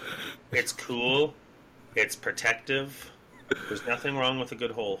 It's cool. It's protective. There's nothing wrong with a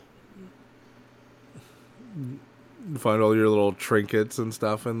good hole. You find all your little trinkets and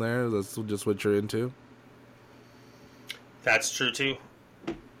stuff in there. That's just what you're into. That's true too.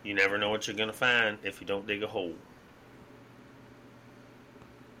 You never know what you're gonna find if you don't dig a hole.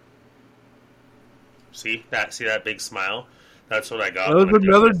 See that big smile? That's what I got. That was when I did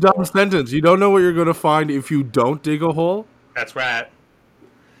another this. dumb sentence. You don't know what you're going to find if you don't dig a hole. That's right.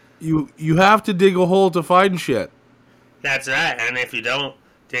 You have to dig a hole to find shit. That's right. And if you don't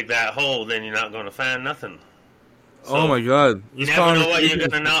dig that hole, then you're not going to find nothing. So, Oh my god! You never know what you're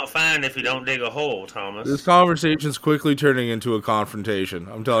going to not find if you don't dig a hole, Thomas. This conversation's quickly turning into a confrontation.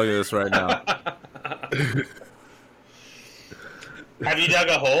 I'm telling you this right now. Have you dug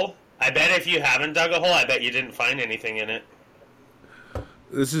a hole? I bet if you haven't dug a hole, I bet you didn't find anything in it.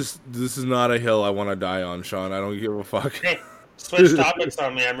 This is not a hill I want to die on, Sean. I don't give a fuck. Hey, switch topics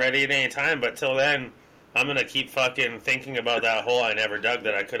on me. I'm ready at any time, but till then, I'm going to keep fucking thinking about that hole I never dug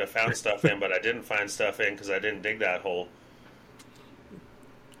that I could have found stuff in, but I didn't find stuff in because I didn't dig that hole.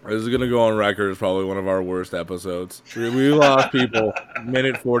 This is gonna go on record as probably one of our worst episodes. We lost people.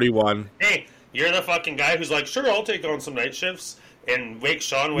 Minute 41. Hey, you're the fucking guy who's like, sure, I'll take on some night shifts and wake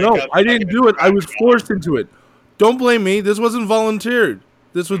Sean wake No, up. I didn't do it. I was forced into it. Don't blame me. This wasn't volunteered.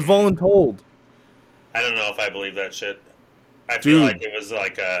 This was voluntold. I don't know if I believe that shit. I feel Dude. like it was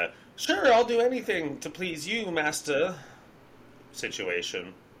like a, sure, I'll do anything to please you, master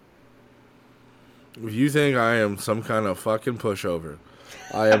situation. If you think I am some kind of fucking pushover,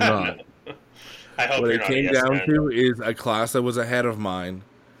 I am not. I hope What you're it not came a yes down man. to is a class that was ahead of mine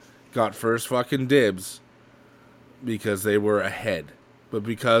got first fucking dibs because they were ahead. But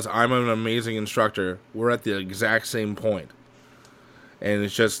because I'm an amazing instructor, we're at the exact same point. And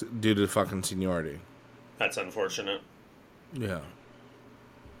it's just due to fucking seniority. That's unfortunate. Yeah.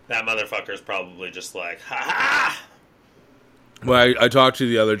 That motherfucker's probably just like, ha ha! Well, I talked to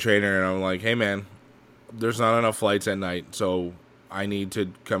the other trainer and I'm like, hey man, there's not enough flights at night, so I need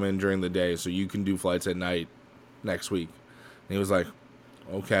to come in during the day so you can do flights at night next week. And he was like,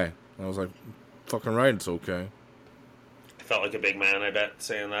 okay. And I was like, fucking right, it's okay. I felt like a big man, I bet,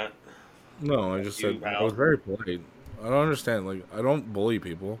 saying that. No, I just You, said, pal. I was very polite. I don't understand. Like, I don't bully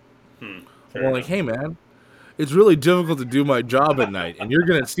people. Fair I'm like, enough. hey man, it's really difficult to do my job at night, and you're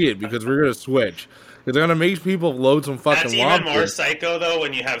gonna see it because we're gonna switch. It's gonna make people load some fucking That's even lobster. more psycho, though,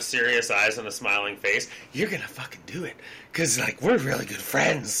 when you have serious eyes and a smiling face. You're gonna fucking do it. Because, like, we're really good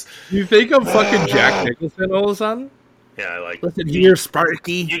friends. You think I'm fucking Jack Nicholson all of a sudden? Yeah, I like... Listen here,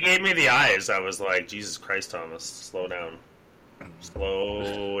 Sparky. You gave me the eyes. I was like, Jesus Christ, Thomas, slow down.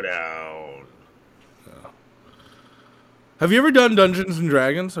 Slow down. Have you ever done Dungeons and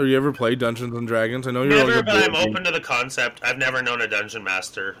Dragons? Or you ever played Dungeons and Dragons? I know you're Never, like a but I'm board game- open to the concept. I've never known a dungeon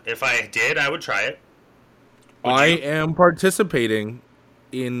master. If I did, I would try it. Would I you? am participating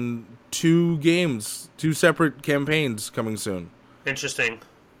in 2 games, 2 separate campaigns coming soon. Interesting.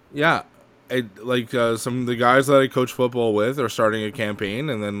 Yeah, some of the guys that I coach football with are starting a campaign,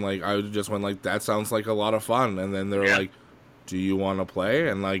 and then like I just went like, that sounds like a lot of fun, and then they're Yeah. like, do you want to play?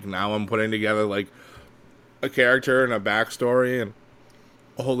 And like now I'm putting together like a character and a backstory and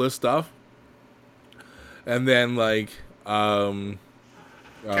all this stuff, and then like Can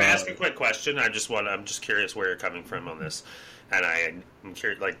I ask a quick question? I'm just curious where you're coming from on this, and I'm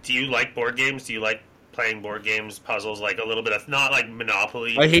curious. Like, do you like board games? Do you like playing board games, puzzles, like a little bit of not like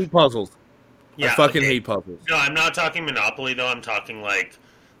Monopoly? I hate puzzles. I fucking okay. hate puzzles. No, I'm not talking Monopoly though. I'm talking like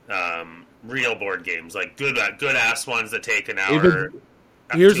real board games, like good ass ones that take an If hour. it-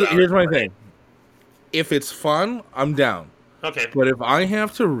 Here's 2 hours here's my to play. thing. If it's fun, I'm down. Okay, But if I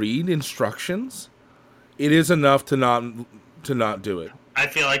have to read instructions, it is enough to not do it. I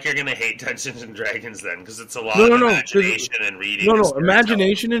feel like you're gonna hate Dungeons and Dragons then, because it's a lot No, of no, imagination and reading. No, and no, storytelling.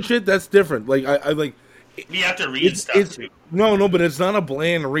 imagination and shit. That's different. Like I like. You have to read stuff too. No, but it's not a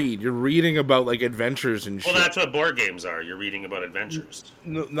bland read. You're reading about like adventures and shit. Well, that's what board games are. You're reading about adventures.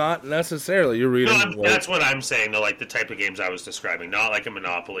 No, not necessarily. You're reading. No, that's what I'm saying. Though, like the type of games I was describing, not like a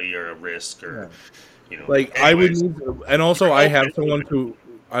Monopoly or a Risk or, you know. Like anyways, I would need, and also I have someone to.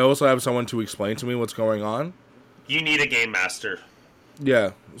 I also have someone to explain to me what's going on. You need a game master.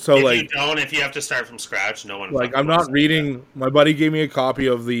 Yeah. So if you have to start from scratch, no one. Like I'm not reading. My buddy gave me a copy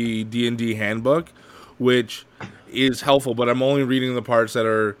of the D&D handbook, which is helpful, but I'm only reading the parts that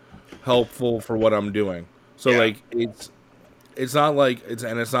are helpful for what I'm doing. So like it's not like it's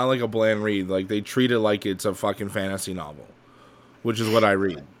not like a bland read. Like they treat it like it's a fucking fantasy novel, which is what I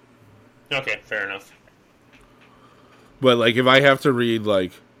read. Okay, fair enough. But like if I have to read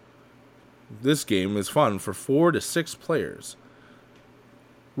like this game is fun for 4 to 6 players.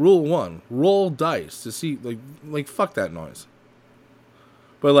 Rule 1, roll dice to see like fuck that noise.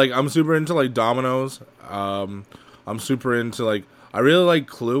 But like I'm super into like dominoes. I'm super into like I really like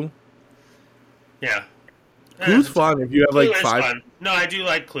Clue. Yeah. Clue's fun if you have Clue like is 5. Fun. No, I do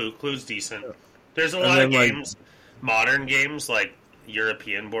like Clue. Clue's decent. There's a lot of games, modern games, like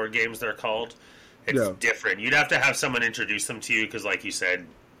European board games they're called. It's different. You'd have to have someone introduce them to you because, like you said,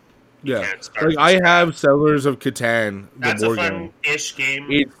 you can't start like I have Settlers of Catan. That's a fun-ish game.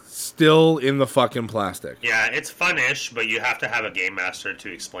 It's still in the fucking plastic. Yeah, it's fun-ish, but you have to have a game master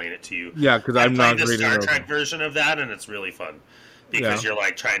to explain it to you. Yeah, because I'm not reading the reading Star Trek version of that, and it's really fun because you're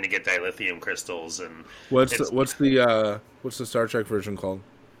like trying to get dilithium crystals and what's the Star Trek version called?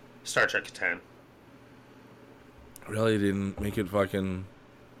 Star Trek Catan. Really didn't make it fucking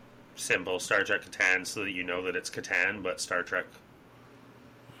simple. Star Trek Catan, so that you know that it's Catan, but Star Trek.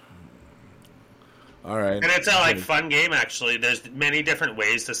 All right. And it's a like fun game actually. There's many different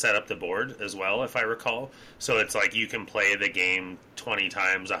ways to set up the board as well, if I recall. So it's like you can play the game 20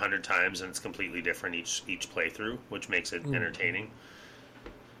 times, 100 times, and it's completely different each playthrough, which makes it entertaining.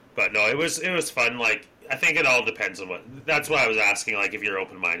 But no, it was fun. Like I think it all depends on what. That's why I was asking, like if you're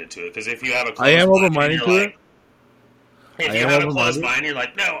open minded to it, because if you have a I am open minded to it. If you have a closed mind, you're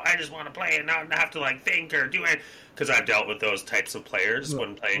like, no, I just want to play and not have to like think or do it. Because I've dealt with those types of players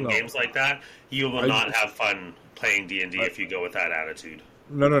when playing games like that. You will not have fun playing D&D if you go with that attitude.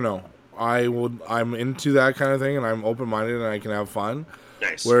 No. I'm into that kind of thing, and I'm open minded, and I can have fun.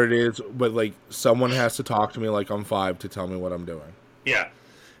 Nice. Where it is, but like someone has to talk to me like I'm 5 to tell me what I'm doing. Yeah,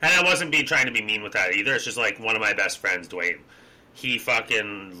 and I wasn't trying to be mean with that either. It's just like one of my best friends, Dwayne. He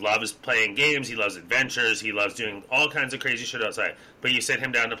fucking loves playing games. He loves adventures. He loves doing all kinds of crazy shit outside. But you sit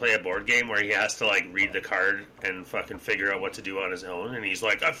him down to play a board game where he has to like read the card and fucking figure out what to do on his own. And he's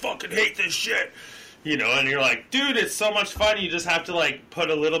like, I fucking hate this shit. You know, and you're like, dude, it's so much fun. You just have to like put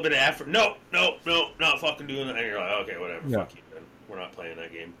a little bit of effort. No, not fucking doing that. And you're like, okay, whatever. Yeah. Fuck you, man. We're not playing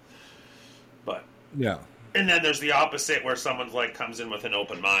that game. But yeah. And then there's the opposite where someone's like comes in with an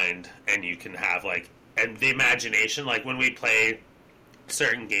open mind and you can have like and the imagination. Like when we play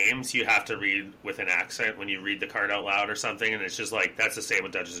certain games, you have to read with an accent when you read the card out loud or something, and it's just like that's the same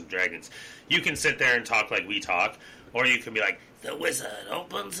with Dungeons and Dragons. You can sit there and talk like we talk, or you can be like, the wizard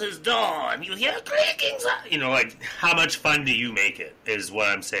opens his door and you hear creaking. You know, like how much fun do you make it is what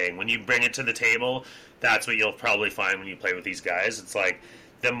I'm saying. When you bring it to the table, that's what you'll probably find when you play with these guys. It's like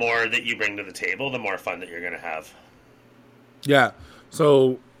the more that you bring to the table, the more fun that you're going to have. Yeah.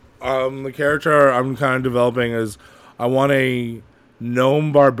 So the character I'm kind of developing is I want a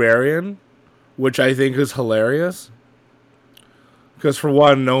gnome barbarian, which I think is hilarious. Because for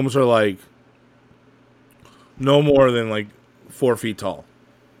one, gnomes are like no more than like 4 feet tall.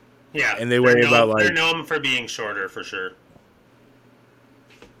 Yeah. And they weigh about like... They're known for being shorter, for sure.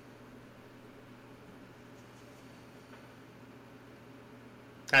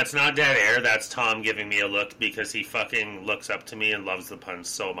 That's not dead air. That's Tom giving me a look because he fucking looks up to me and loves the puns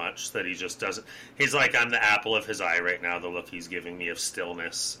so much that he just doesn't... He's like, I'm the apple of his eye right now, the look he's giving me of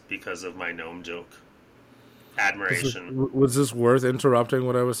stillness because of my gnome joke. Admiration. Was this worth interrupting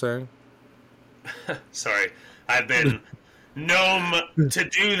what I was saying? Sorry. I've been known to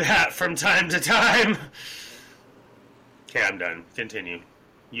do that from time to time. Okay, I'm done. Continue.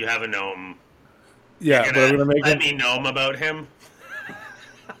 You have a gnome. Yeah, but I'm gonna make let me gnome about him.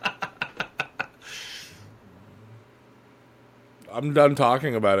 I'm done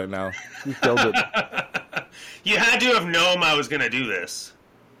talking about it now. You killed it. You had to have known I was going to do this.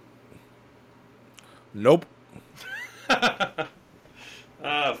 Nope.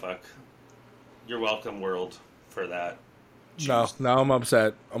 Oh, fuck. You're welcome, world, for that. No, now I'm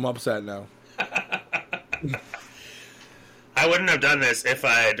upset. I'm upset now. I I wouldn't have done this if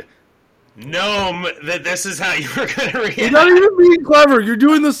I'd known that this is how you were going to react. You're not even being clever. You're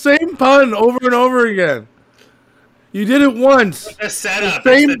doing the same pun over and over again. You did it once. The setup.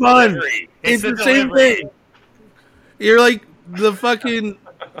 The same it's the pun. delivery. It's the delivery. same thing. You're like the fucking.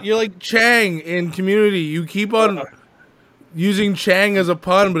 You're like Chang in Community. You keep on using Chang as a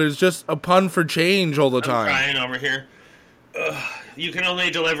pun, but it's just a pun for change all the I'm time. crying over here. Ugh. You can only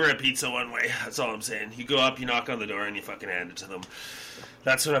deliver a pizza one way. That's all I'm saying. You go up, you knock on the door, and you fucking hand it to them.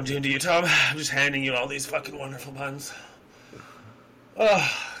 That's what I'm doing to you, Tom. I'm just handing you all these fucking wonderful puns.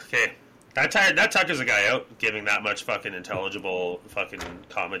 Okay. That Tucker's a guy out giving that much fucking intelligible fucking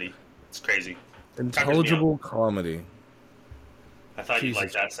comedy. It's crazy. Intelligible comedy. I thought you Jesus.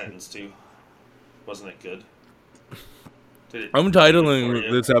 liked that sentence too. Wasn't it good? I'm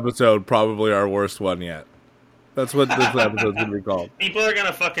titling this episode probably our worst one yet. That's what this episode's gonna be called. People are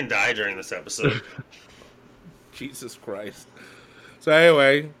gonna fucking die during this episode. Jesus Christ. So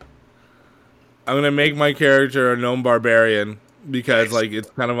anyway, I'm gonna make my character a gnome barbarian because like it's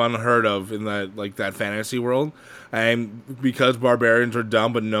kind of unheard of in that fantasy world. And because barbarians are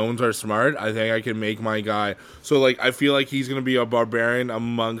dumb but gnomes are smart, I think I can make my guy. So like I feel like he's gonna be a barbarian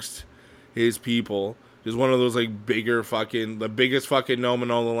amongst his people. Just one of those like the biggest fucking gnome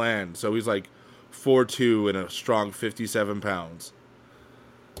in all the land. So he's like 4'2" and a strong 57 pounds.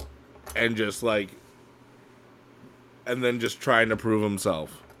 And just like and then just trying to prove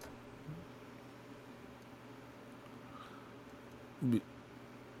himself.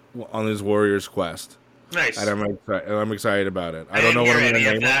 On his warrior's quest. Nice. And I'm excited about it. I don't know what I'm going to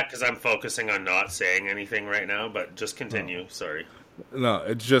name of that it. because I'm focusing on not saying anything right now, but just continue. Sorry. No,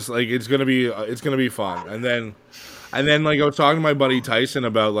 it's just like it's gonna be fun. And then like I was talking to my buddy Tyson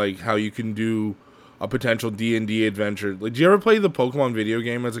about like how you can do a potential D&D adventure. Like, did you ever play the Pokemon video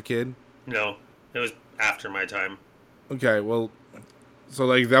game as a kid? No, it was after my time. Okay, well, so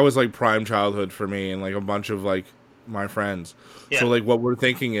like that was like prime childhood for me and like a bunch of like my friends. Yeah. So like what we're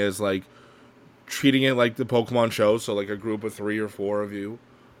thinking is like treating it like the Pokemon show. So like a group of 3 or 4 of you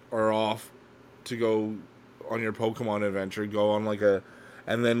are off to go on your Pokemon adventure. Go on like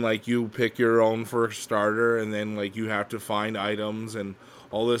and then like you pick your own first starter, and then like you have to find items and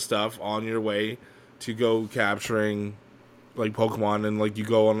all this stuff on your way to go capturing like Pokemon, and like you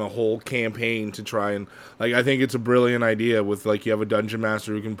go on a whole campaign to try and like I think it's a brilliant idea with like you have a dungeon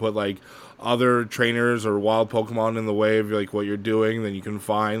master who can put like other trainers or wild Pokemon in the way of like what you're doing. Then you can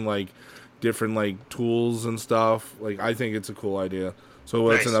find like different like tools and stuff. Like I think it's a cool idea. So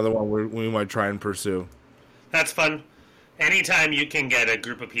that's Nice. another one we might try and pursue. That's fun. Anytime you can get a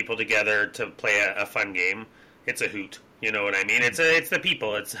group of people together to play a fun game, it's a hoot. You know what I mean? It's the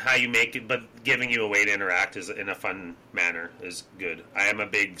people. It's how you make it, but giving you a way to interact is in a fun manner is good. I am a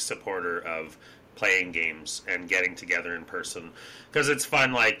big supporter of playing games and getting together in person because it's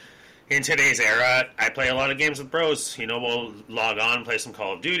fun. Like in today's era, I play a lot of games with bros. You know, we'll log on, play some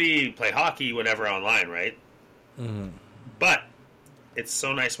Call of Duty, play hockey, whatever online, right? Mm-hmm. But it's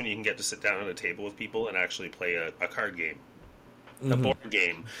so nice when you can get to sit down at a table with people and actually play a card game, a board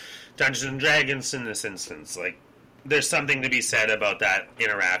game, Dungeons and Dragons in this instance. Like, there's something to be said about that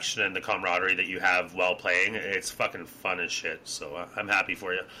interaction and the camaraderie that you have while playing. It's fucking fun as shit. So I'm happy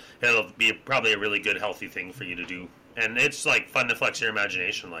for you. It'll be probably a really good, healthy thing for you to do. And it's like fun to flex your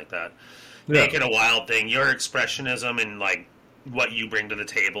imagination like that. Yeah. Make it a wild thing. Your expressionism and like what you bring to the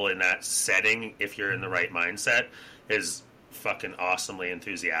table in that setting, if you're in the right mindset, is fucking awesomely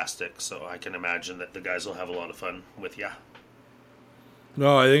enthusiastic. So I can imagine that the guys will have a lot of fun with you.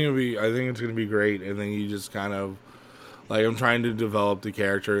 No, I think it's gonna be great. And then you just kind of like I'm trying to develop the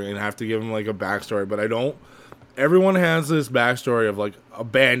character and have to give him like a backstory, but I don't. Everyone has this backstory of like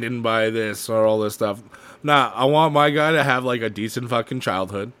abandoned by this or all this stuff. Nah, I want my guy to have like a decent fucking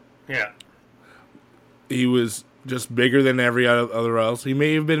childhood. Yeah. He was just bigger than every other else. He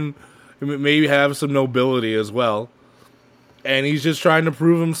may have some nobility as well, and he's just trying to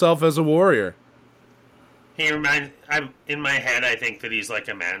prove himself as a warrior. I'm in my head. I think that he's like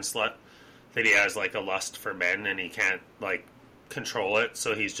a man slut. That he has like a lust for men and he can't like control it,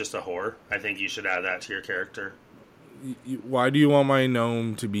 so he's just a whore. I think you should add that to your character. Why do you want my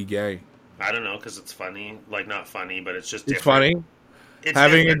gnome to be gay? I don't know, because it's funny. Like, not funny, but it's just It's different. funny. It's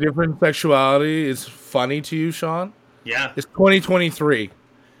Having different. a different sexuality is funny to you, Sean? Yeah. It's 2023.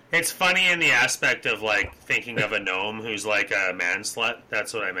 It's funny in the aspect of, like, thinking of a gnome who's, like, a man slut.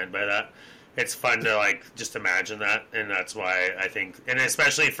 That's what I meant by that. It's fun to, like, just imagine that, and that's why I think... And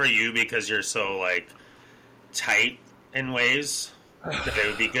especially for you, because you're so, like, tight in ways, that it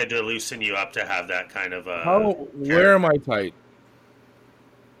would be good to loosen you up to have that kind of... Where am I tight?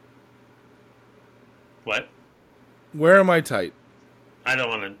 What? Where am I tight? I don't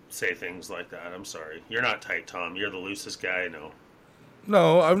want to say things like that. I'm sorry. You're not tight, Tom. You're the loosest guy I know.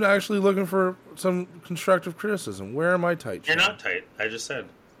 No, I'm actually looking for some constructive criticism. Where am I tight? You're Sean? not tight. I just said.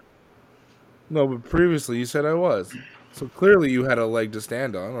 No, but previously you said I was. So clearly you had a leg to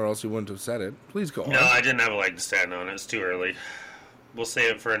stand on, or else you wouldn't have said it. Please go on. No, I didn't have a leg to stand on. It's too early. We'll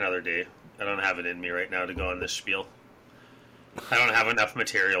save it for another day. I don't have it in me right now to go on this spiel. I don't have enough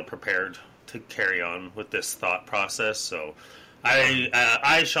material prepared to carry on with this thought process, so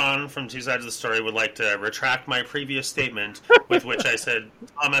I, Sean, from Two Sides of the Story, would like to retract my previous statement with which I said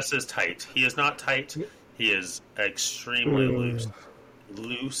Thomas is tight. He is not tight. He is extremely loose.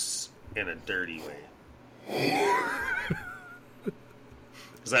 Loose in a dirty way.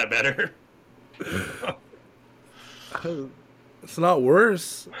 Is that better? It's not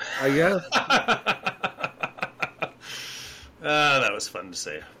worse, I guess. That was fun to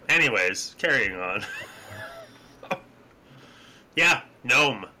say. Anyways, carrying on. Yeah,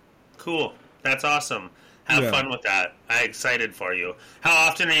 Gnome. Cool. That's awesome. Have fun with that. I'm excited for you. How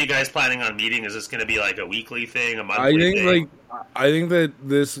often are you guys planning on meeting? Is this going to be like a weekly thing, a monthly thing? I think that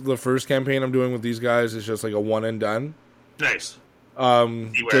the first campaign I'm doing with these guys is just like a one and done. Nice. See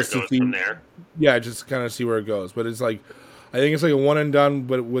where Just it goes from there. Yeah, just kind of see where it goes. But it's like, I think it's like a one and done,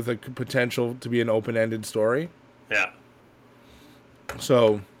 but with a potential to be an open-ended story. Yeah.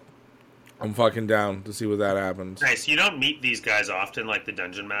 So I'm fucking down to see what that happens. Nice. You don't meet these guys often, like the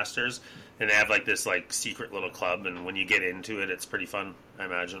Dungeon Masters, and they have like this like secret little club, and when you get into it, it's pretty fun, I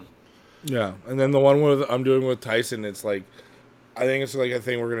imagine. Yeah, and then the one I'm doing with Tyson, it's like, I think it's like a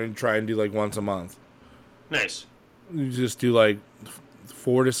thing we're gonna try and do like once a month. Nice. You just do like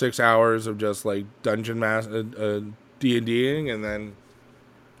 4 to 6 hours of just like Dungeon Master D&Ding, and then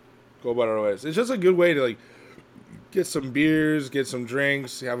go about our ways. It's just a good way to like get some beers, get some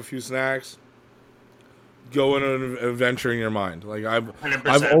drinks, have a few snacks, go on an adventure in your mind. Like I've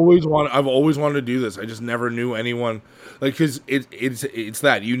 100%. always wanted to do this. I just never knew anyone, like, because it's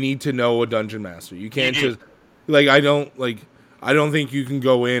that you need to know a dungeon master. You can't just like I don't think you can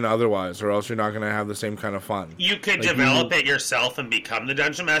go in otherwise, or else you're not going to have the same kind of fun. You could develop it yourself and become the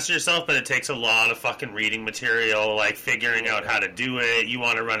Dungeon Master yourself, but it takes a lot of fucking reading material, like figuring out how to do it. You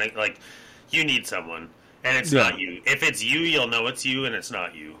want to run it, like, you need someone, and it's not you. If it's you, you'll know it's you, and it's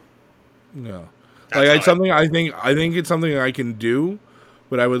not you. No. That's Like, it's something I think it's something I can do,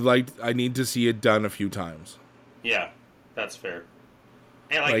 but I need to see it done a few times. Yeah, that's fair.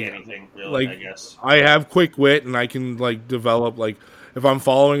 And like anything, really, like, I guess. I have quick wit, and I can like develop, like, if I'm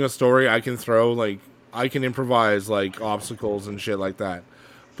following a story, I can improvise like obstacles and shit like that.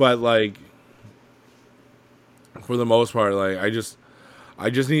 But like, for the most part, like I just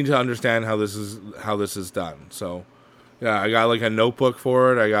need to understand how this is done. So yeah, I got like a notebook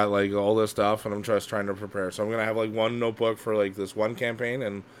for it. I got like all this stuff, and I'm just trying to prepare. So I'm gonna have like one notebook for like this one campaign,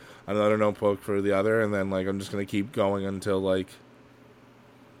 and another notebook for the other, and then like I'm just gonna keep going until like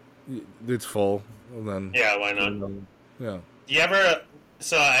it's full, and then Why not? Yeah. You ever?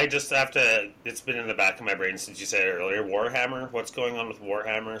 So I just have to. It's been in the back of my brain since you said it earlier. Warhammer. What's going on with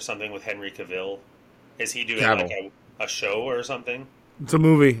Warhammer? Something with Henry Cavill? Is he doing like a show or something? It's a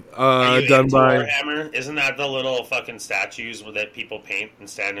movie done by Warhammer. Isn't that the little fucking statues that people paint and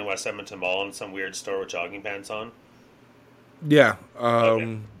stand in West Edmonton Mall in some weird store with jogging pants on? Yeah.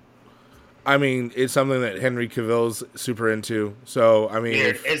 I mean, it's something that Henry Cavill's super into. So I mean,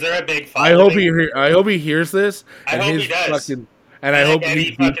 is there a big? I hope he hears this. I hope he does. I hope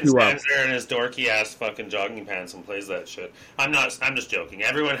he fucking stands there in his dorky ass fucking jogging pants and plays that shit. I'm just joking.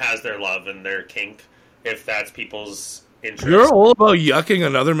 Everyone has their love and their kink, if that's people's interest. You're all about yucking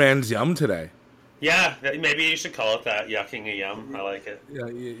another man's yum today. Yeah, maybe you should call it that, yucking a yum. I like it. Yeah,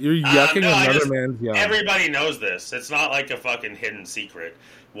 you're yucking another man's yum. Everybody knows this. It's not like a fucking hidden secret.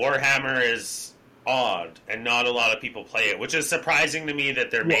 Warhammer is odd, and not a lot of people play it, which is surprising to me that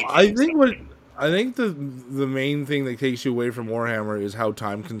they're making. I think the main thing that takes you away from Warhammer is how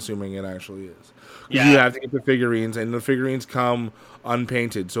time consuming it actually is. Yeah. You have to get the figurines, and the figurines come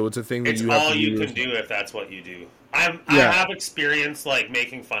unpainted, so it's a thing that you have to use. It's all you can do if that's what you do. I have experience like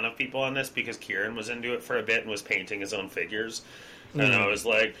making fun of people on this because Kieran was into it for a bit and was painting his own figures, and I was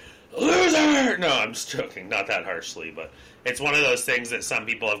like, "Loser!" No, I'm just joking, not that harshly, but it's one of those things that some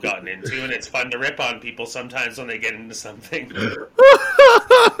people have gotten into, and it's fun to rip on people sometimes when they get into something.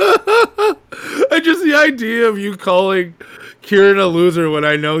 Just the idea of you calling Kieran a loser when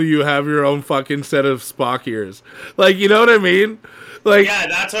I know you have your own fucking set of Spock ears. Like, you know what I mean? Like, yeah,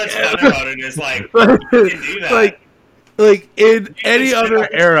 that's what's fun about it, is like, you can do that. Like in any other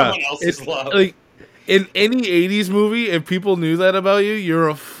era, like in any 80s movie, if people knew that about you, you're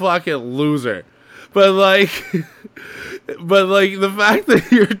a fucking loser. but like, but like the fact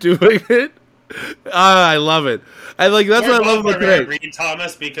that you're doing it, I love it. I like that's We're what I love both about very today. Reed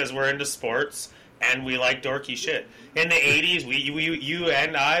Thomas because we're into sports and we like dorky shit. In the 80s, you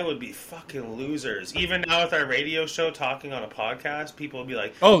and I would be fucking losers. Even now with our radio show talking on a podcast, people would be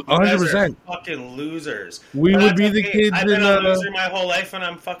like, Oh, "You guys 100%. are fucking losers." We But would that's be the okay. kids I've been in, a loser my whole life and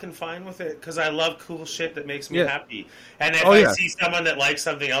I'm fucking fine with it because I love cool shit that makes me Yeah. happy. And if Oh, I yeah. see someone that likes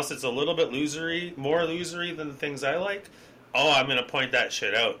something else that's a little bit losery, more losery than the things I like, I'm going to point that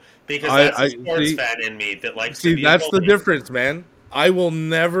shit out. Because that's a sports fan in me that likes to be that's the bullied. difference, man. I will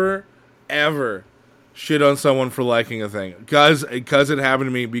never, ever shit on someone for liking a thing because it happened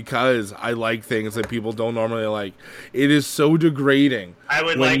to me because I like things that people don't normally like. It is so degrading. I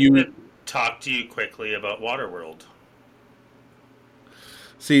would when like you to talk to you quickly about Waterworld.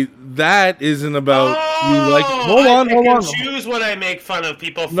 see that isn't about you like. Hold I on, hold on. choose what I make fun of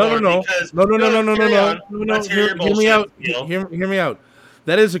people for. No. Because, No. carry on. Let's hear your Hear me out. bullshit, Hear me out.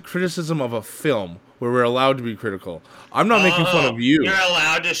 That is a criticism of a film where we're allowed to be critical. I'm not making fun of you. You're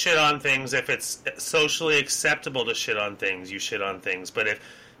allowed to shit on things if it's socially acceptable to shit on things. You shit on things, but if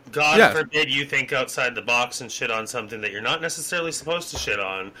God Yes. forbid you think outside the box and shit on something that you're not necessarily supposed to shit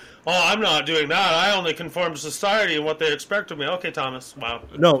on. I'm not doing that. I only conform to society and what they expect of me. Okay, Thomas. Wow.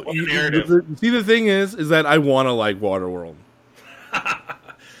 No, What a narrative. see the thing is that I want to like Waterworld.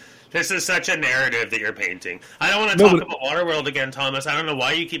 This is such a narrative that you're painting. I don't want to talk about Waterworld again, Thomas. I don't know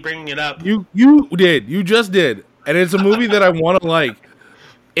why you keep bringing it up. You did. You just did. And it's a movie that I want to like.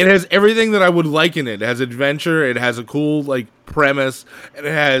 It has everything that I would like in it. It has adventure. It has a cool like premise. And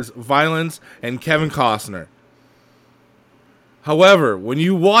it has violence and Kevin Costner. However, when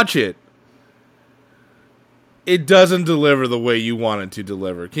you watch it, it doesn't deliver the way you want it to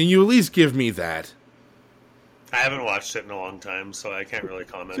deliver. Can you at least give me that? I haven't watched it in a long time, so I can't really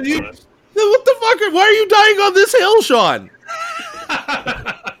comment on You, it. what the fuck? Why are you dying on this hill, Sean?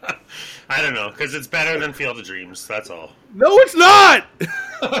 I don't know, because it's better than Field of Dreams, that's all. No, it's not!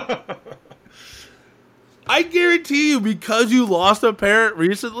 I guarantee you, because you lost a parent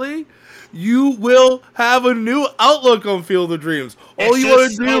recently, you will have a new outlook on Field of Dreams. All It's you want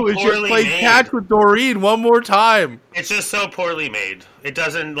just to do so is just poorly play made. catch with Doreen one more time. It's just so poorly made. It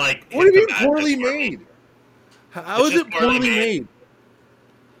doesn't, like... What do you hit mean the poorly madness for me. made? How is just it poorly poorly made?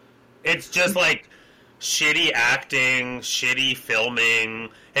 It's just, like, shitty acting, shitty filming.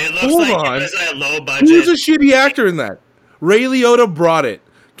 It looks Hold like on. it was a low budget... Who's a shitty actor in that? Ray Liotta brought it.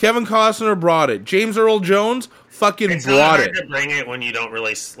 Kevin Costner brought it. James Earl Jones fucking It's not brought hard it. to bring it when you don't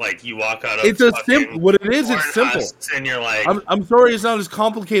really, like, you walk out of It's a fucking simple. What it is, corn it's simple. husks and you're like... I'm sorry it's not as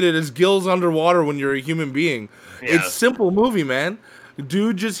complicated as gills underwater when you're a human being. Yeah. It's simple movie, man.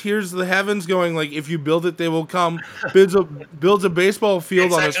 Dude just hears the heavens going like, if you build it, they will come. Builds a baseball field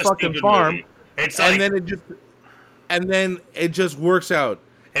It's on such his a fucking stupid farm, movie. It's like... and then it just works out.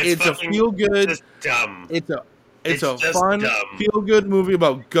 It's a fucking feel good. just dumb. It's a It's a just fun dumb. feel good movie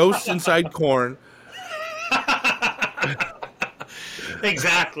about ghosts inside corn,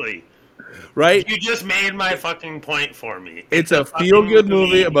 Exactly. right? You just made my fucking point for me. It's a fucking feel good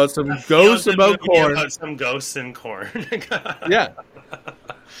movie about some ghosts feel-good about movie corn. About some ghosts in corn. Yeah.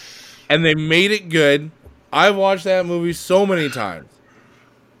 And they made it good. I've watched that movie so many times.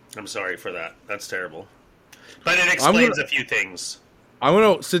 I'm sorry for that. That's terrible. But it explains a few things. I'm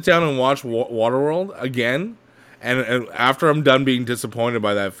going to sit down and watch Waterworld again. And after I'm done being disappointed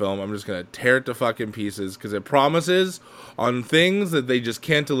by that film, I'm just going to tear it to fucking pieces because it promises on things that they just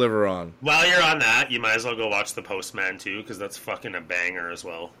can't deliver on. While you're on that, you might as well go watch The Postman too, because that's fucking a banger as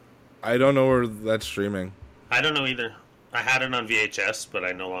well. I don't know where that's streaming. I don't know either. I had it on VHS, but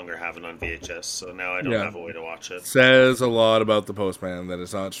I no longer have it on VHS, so now I don't have a way to watch it. Says a lot about The Postman that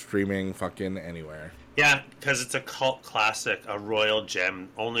it's not streaming fucking anywhere. Yeah, because it's a cult classic, a royal gem,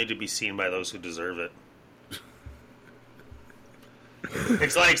 only to be seen by those who deserve it.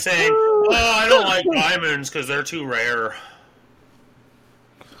 It's like saying, I don't like diamonds because they're too rare.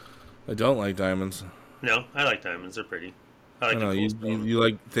 I don't like diamonds. No, I like diamonds. They're pretty. I I like know, the cool you stone.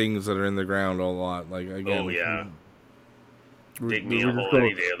 like things that are in the ground a lot. Like again, Oh, yeah. Dig me we're a just hole going-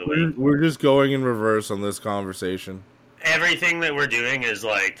 any day of the week. We're just going in reverse on this conversation. Everything that we're doing is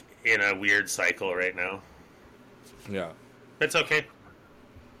like in a weird cycle right now. Yeah. It's okay.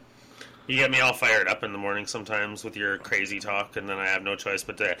 You get me all fired up in the morning sometimes with your crazy talk, and then I have no choice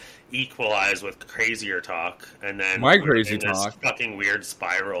but to equalize with crazier talk, and then My we're crazy in this talk. fucking weird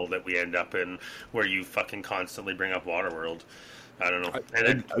spiral that we end up in, where you fucking constantly bring up Waterworld. I don't know. And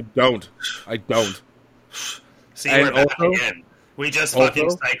then, I don't. see, and we're back also- again. We just fucking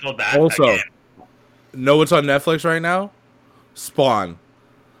also- cycled back Also, again. know what's on Netflix right now? Spawn.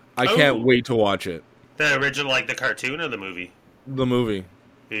 I can't wait to watch it. The original, like the cartoon or the movie? The movie.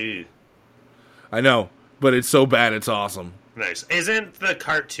 Ew. I know, but it's so bad it's awesome. Nice. Isn't the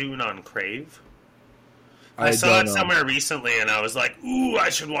cartoon on Crave? I saw it somewhere recently, and I was like, ooh, I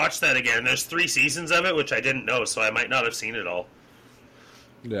should watch that again. There's 3 seasons of it, which I didn't know, so I might not have seen it all.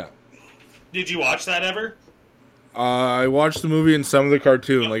 Yeah. Did you watch that ever? I watched the movie and some of the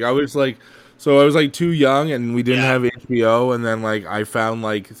cartoon. Like, I was like too young, and we didn't have HBO, and then, like, I found,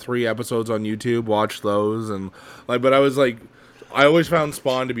 like, 3 episodes on YouTube, watched those, and, like, but I was like, I always found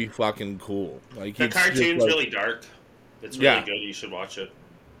Spawn to be fucking cool. Like, the cartoon's really dark. It's really good. You should watch it.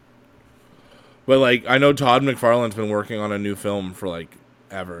 But, like, I know Todd McFarlane's been working on a new film for, like,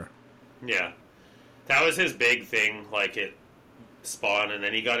 ever. Yeah. That was his big thing, like, it Spawn, and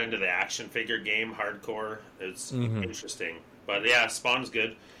then he got into the action figure game hardcore. It's interesting. But, yeah, Spawn's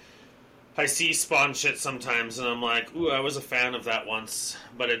good. I see Spawn shit sometimes, and I'm like, ooh, I was a fan of that once.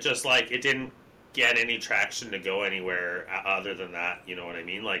 But it just, like, it didn't get any traction to go anywhere other than that, you know what I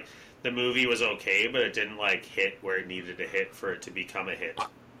mean? Like, the movie was okay, but it didn't, like, hit where it needed to hit for it to become a hit.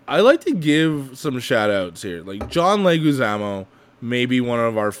 I like to give some shout-outs here. Like, John Leguizamo may be one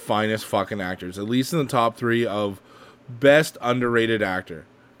of our finest fucking actors, at least in the top 3 of best underrated actor.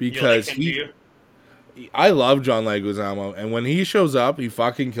 Because I love John Leguizamo, and when he shows up, he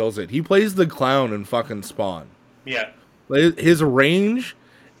fucking kills it. He plays the clown in fucking Spawn. Yeah. His range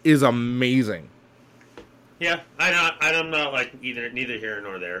is amazing. Yeah, I'm not like neither here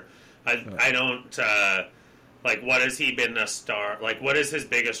nor there. I don't like. What has he been a star? Like, what is his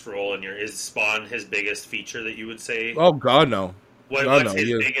biggest role in is Spawn his biggest feature that you would say? Oh God, no. What's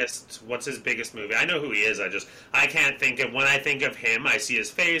his biggest movie? I know who he is. I can't think of when I think of him. I see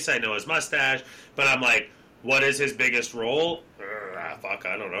his face. I know his mustache, but I'm like, what is his biggest role? Fuck,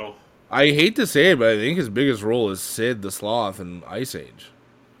 I don't know. I hate to say it, but I think his biggest role is Sid the Sloth in Ice Age.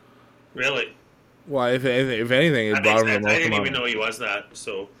 Really? Well, if anything, it brought him the most. I didn't even know he was that.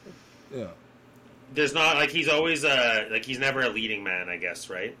 So yeah, there's not like he's always like he's never a leading man, I guess,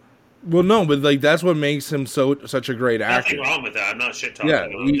 right? Well, no, but like that's what makes him such a great actor. Nothing wrong with that. I'm not shit talking.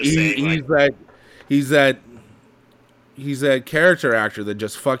 Yeah, he's that character actor that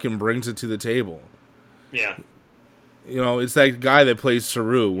just fucking brings it to the table. Yeah. You know, it's that guy that plays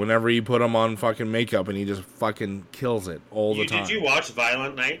Saru whenever you put him on fucking makeup and he just fucking kills it all the time. Did you watch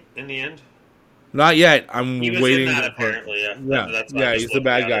Violent Night in the end? Not yet. I'm he was waiting. In that, apparently, yeah. He's the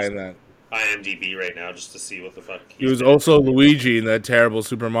bad guy in that. IMDb right now just to see what the fuck. He was also Luigi in that terrible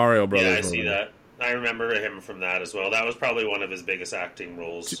Super Mario Brothers movie. Yeah, I see that. I remember him from that as well. That was probably one of his biggest acting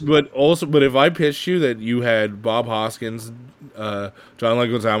roles. But if I pitched you that you had Bob Hoskins, John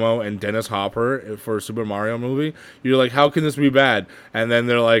Leguizamo, and Dennis Hopper for a Super Mario movie, you're like, how can this be bad? And then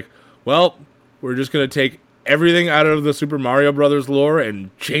they're like, well, we're just going to take everything out of the Super Mario Brothers lore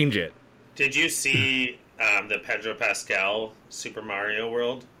and change it. Did you see the Pedro Pascal Super Mario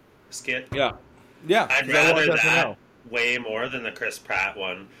World skit? Yeah. I'd rather that way more than the Chris Pratt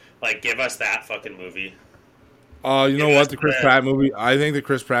one. Like, give us that fucking movie. You know what? The Chris Pratt movie, I think the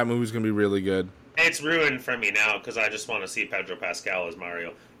Chris Pratt movie is going to be really good. It's ruined for me now because I just want to see Pedro Pascal as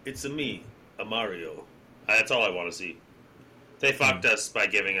Mario. It's a Mario. That's all I want to see. They fucked us by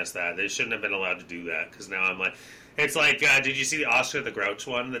giving us that. They shouldn't have been allowed to do that because now I'm like... It's like, did you see the Oscar the Grouch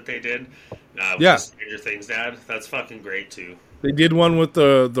one that they did? Yeah. Stranger Things, Dad? That's fucking great, too. They did one with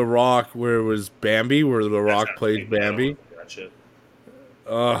the Rock where it was Bambi, where the Rock played Bambi.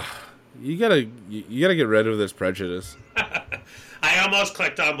 You gotta get rid of this prejudice. I almost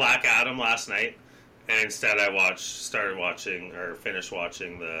clicked on Black Adam last night, and instead I finished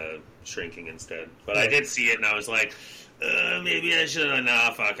watching The Shrinking instead. But I did see it, and I was like, maybe I should have.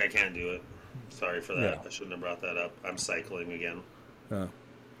 Nah, fuck, I can't do it. Sorry for that. Yeah. I shouldn't have brought that up. I'm cycling again. Yeah.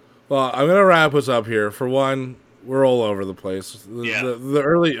 Well, I'm gonna wrap us up here. For one, we're all over the place. The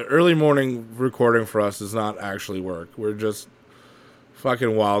early morning recording for us does not actually work. We're just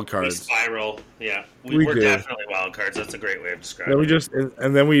fucking wild cards. We spiral. Yeah, we're definitely wild cards. That's a great way of describing it.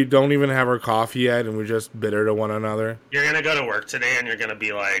 And then we don't even have our coffee yet, and we're just bitter to one another. You're gonna go to work today, and you're gonna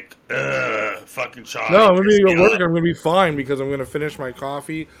be like, fucking chocolate. No, I'm gonna go to work. I'm gonna be fine because I'm gonna finish my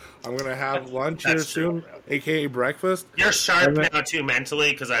coffee. I'm gonna have lunch here soon, aka breakfast. You're sharp now too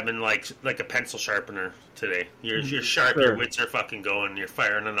mentally because I've been like a pencil sharpener today. You're sharp. Sure. Your wits are fucking going. You're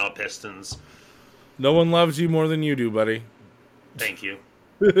firing on all pistons. No one loves you more than you do, buddy. Thank you.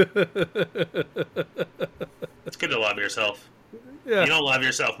 It's good to love yourself. Yeah. You don't love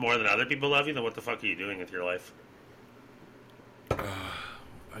yourself more than other people love you, then what the fuck are you doing with your life?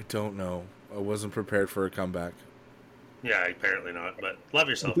 I don't know. I wasn't prepared for a comeback. Yeah, apparently not. But love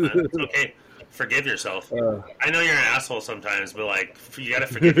yourself, man. It's okay. Forgive yourself. I know you're an asshole sometimes, but like you gotta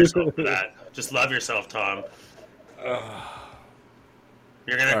forgive yourself for that. Just love yourself, Tom.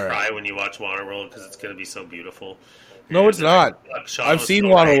 You're gonna cry when you watch Waterworld because it's gonna be so beautiful. No, it's not. I've seen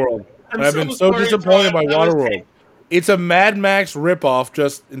Waterworld, and I've been so disappointed by Waterworld. It's a Mad Max ripoff.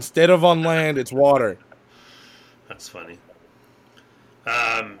 Just instead of on land, it's water. That's funny.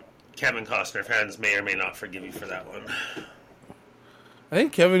 Kevin Costner fans may or may not forgive you for that one. I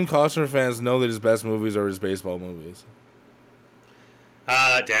think Kevin Costner fans know that his best movies are his baseball movies.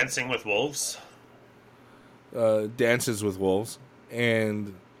 Dancing with Wolves. Dances with Wolves.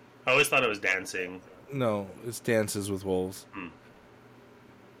 And I always thought it was Dancing. No, it's Dances with Wolves.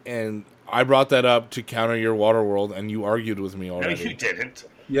 And I brought that up to counter your Waterworld, and you argued with me already. No, you didn't.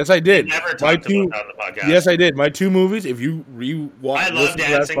 Yes, I did. You never talked about that on the podcast. Yes, I did. My 2 movies, if you re-watch... I love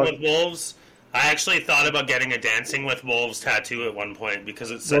Dancing with Wolves. I actually thought about getting a Dancing with Wolves tattoo at one point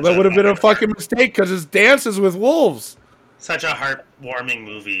because it's such that would have been a fucking mistake because it's Dances with Wolves. Such a heartwarming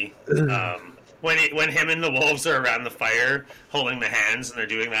movie. When him and the wolves are around the fire holding the hands and they're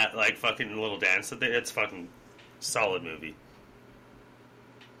doing that like fucking little dance, it's fucking solid movie.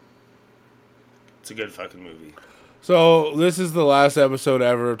 It's a good fucking movie. So this is the last episode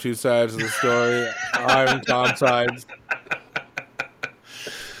ever of Two Sides of the Story. I'm Tom Sides.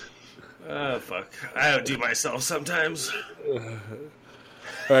 Oh fuck! I outdo myself sometimes. All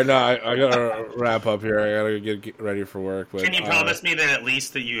right, no, I gotta wrap up here. I gotta get ready for work. But, can you promise me that at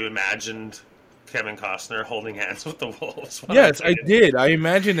least that you imagined Kevin Costner holding hands with the wolves? Yes, I did. I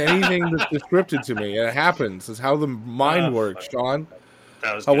imagined anything that's scripted to me, and it happens. It's how the mind works, Sean.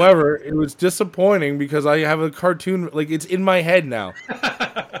 That was However, it was disappointing because I have a cartoon, like, it's in my head now.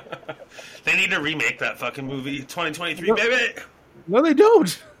 They need to remake that fucking movie. 2023, baby! No, they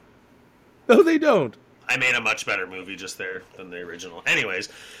don't. No, they don't. I made a much better movie just there than the original. Anyways,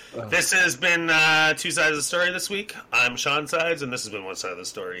 this has been Two Sides of the Story this week. I'm Sean Sides, and this has been One Side of the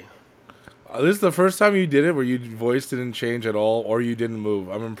Story. This is the first time you did it where your voice didn't change at all or you didn't move.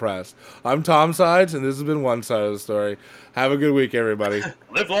 I'm impressed. I'm Tom Sides, and this has been One Side of the Story. Have a good week, everybody.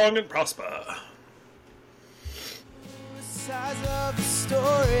 Live long and prosper. Two sides of the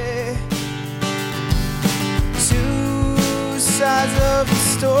story. Two sides of the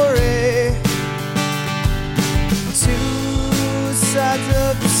story. Two sides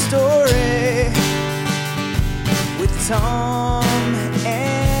of the story. With Tom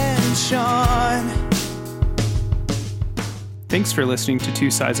and Sean. Thanks for listening to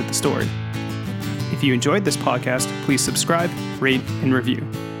Two Sides of the Story. If you enjoyed this podcast, please subscribe, rate, and review.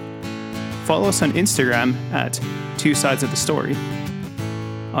 Follow us on Instagram at Two Sides of the Story,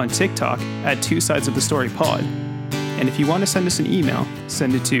 on TikTok at Two Sides of the Story Pod, and if you want to send us an email,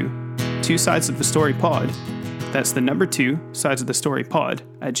 send it to Two Sides of the Story Pod. That's the number 2 Sides of the Story Pod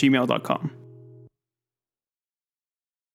at gmail.com.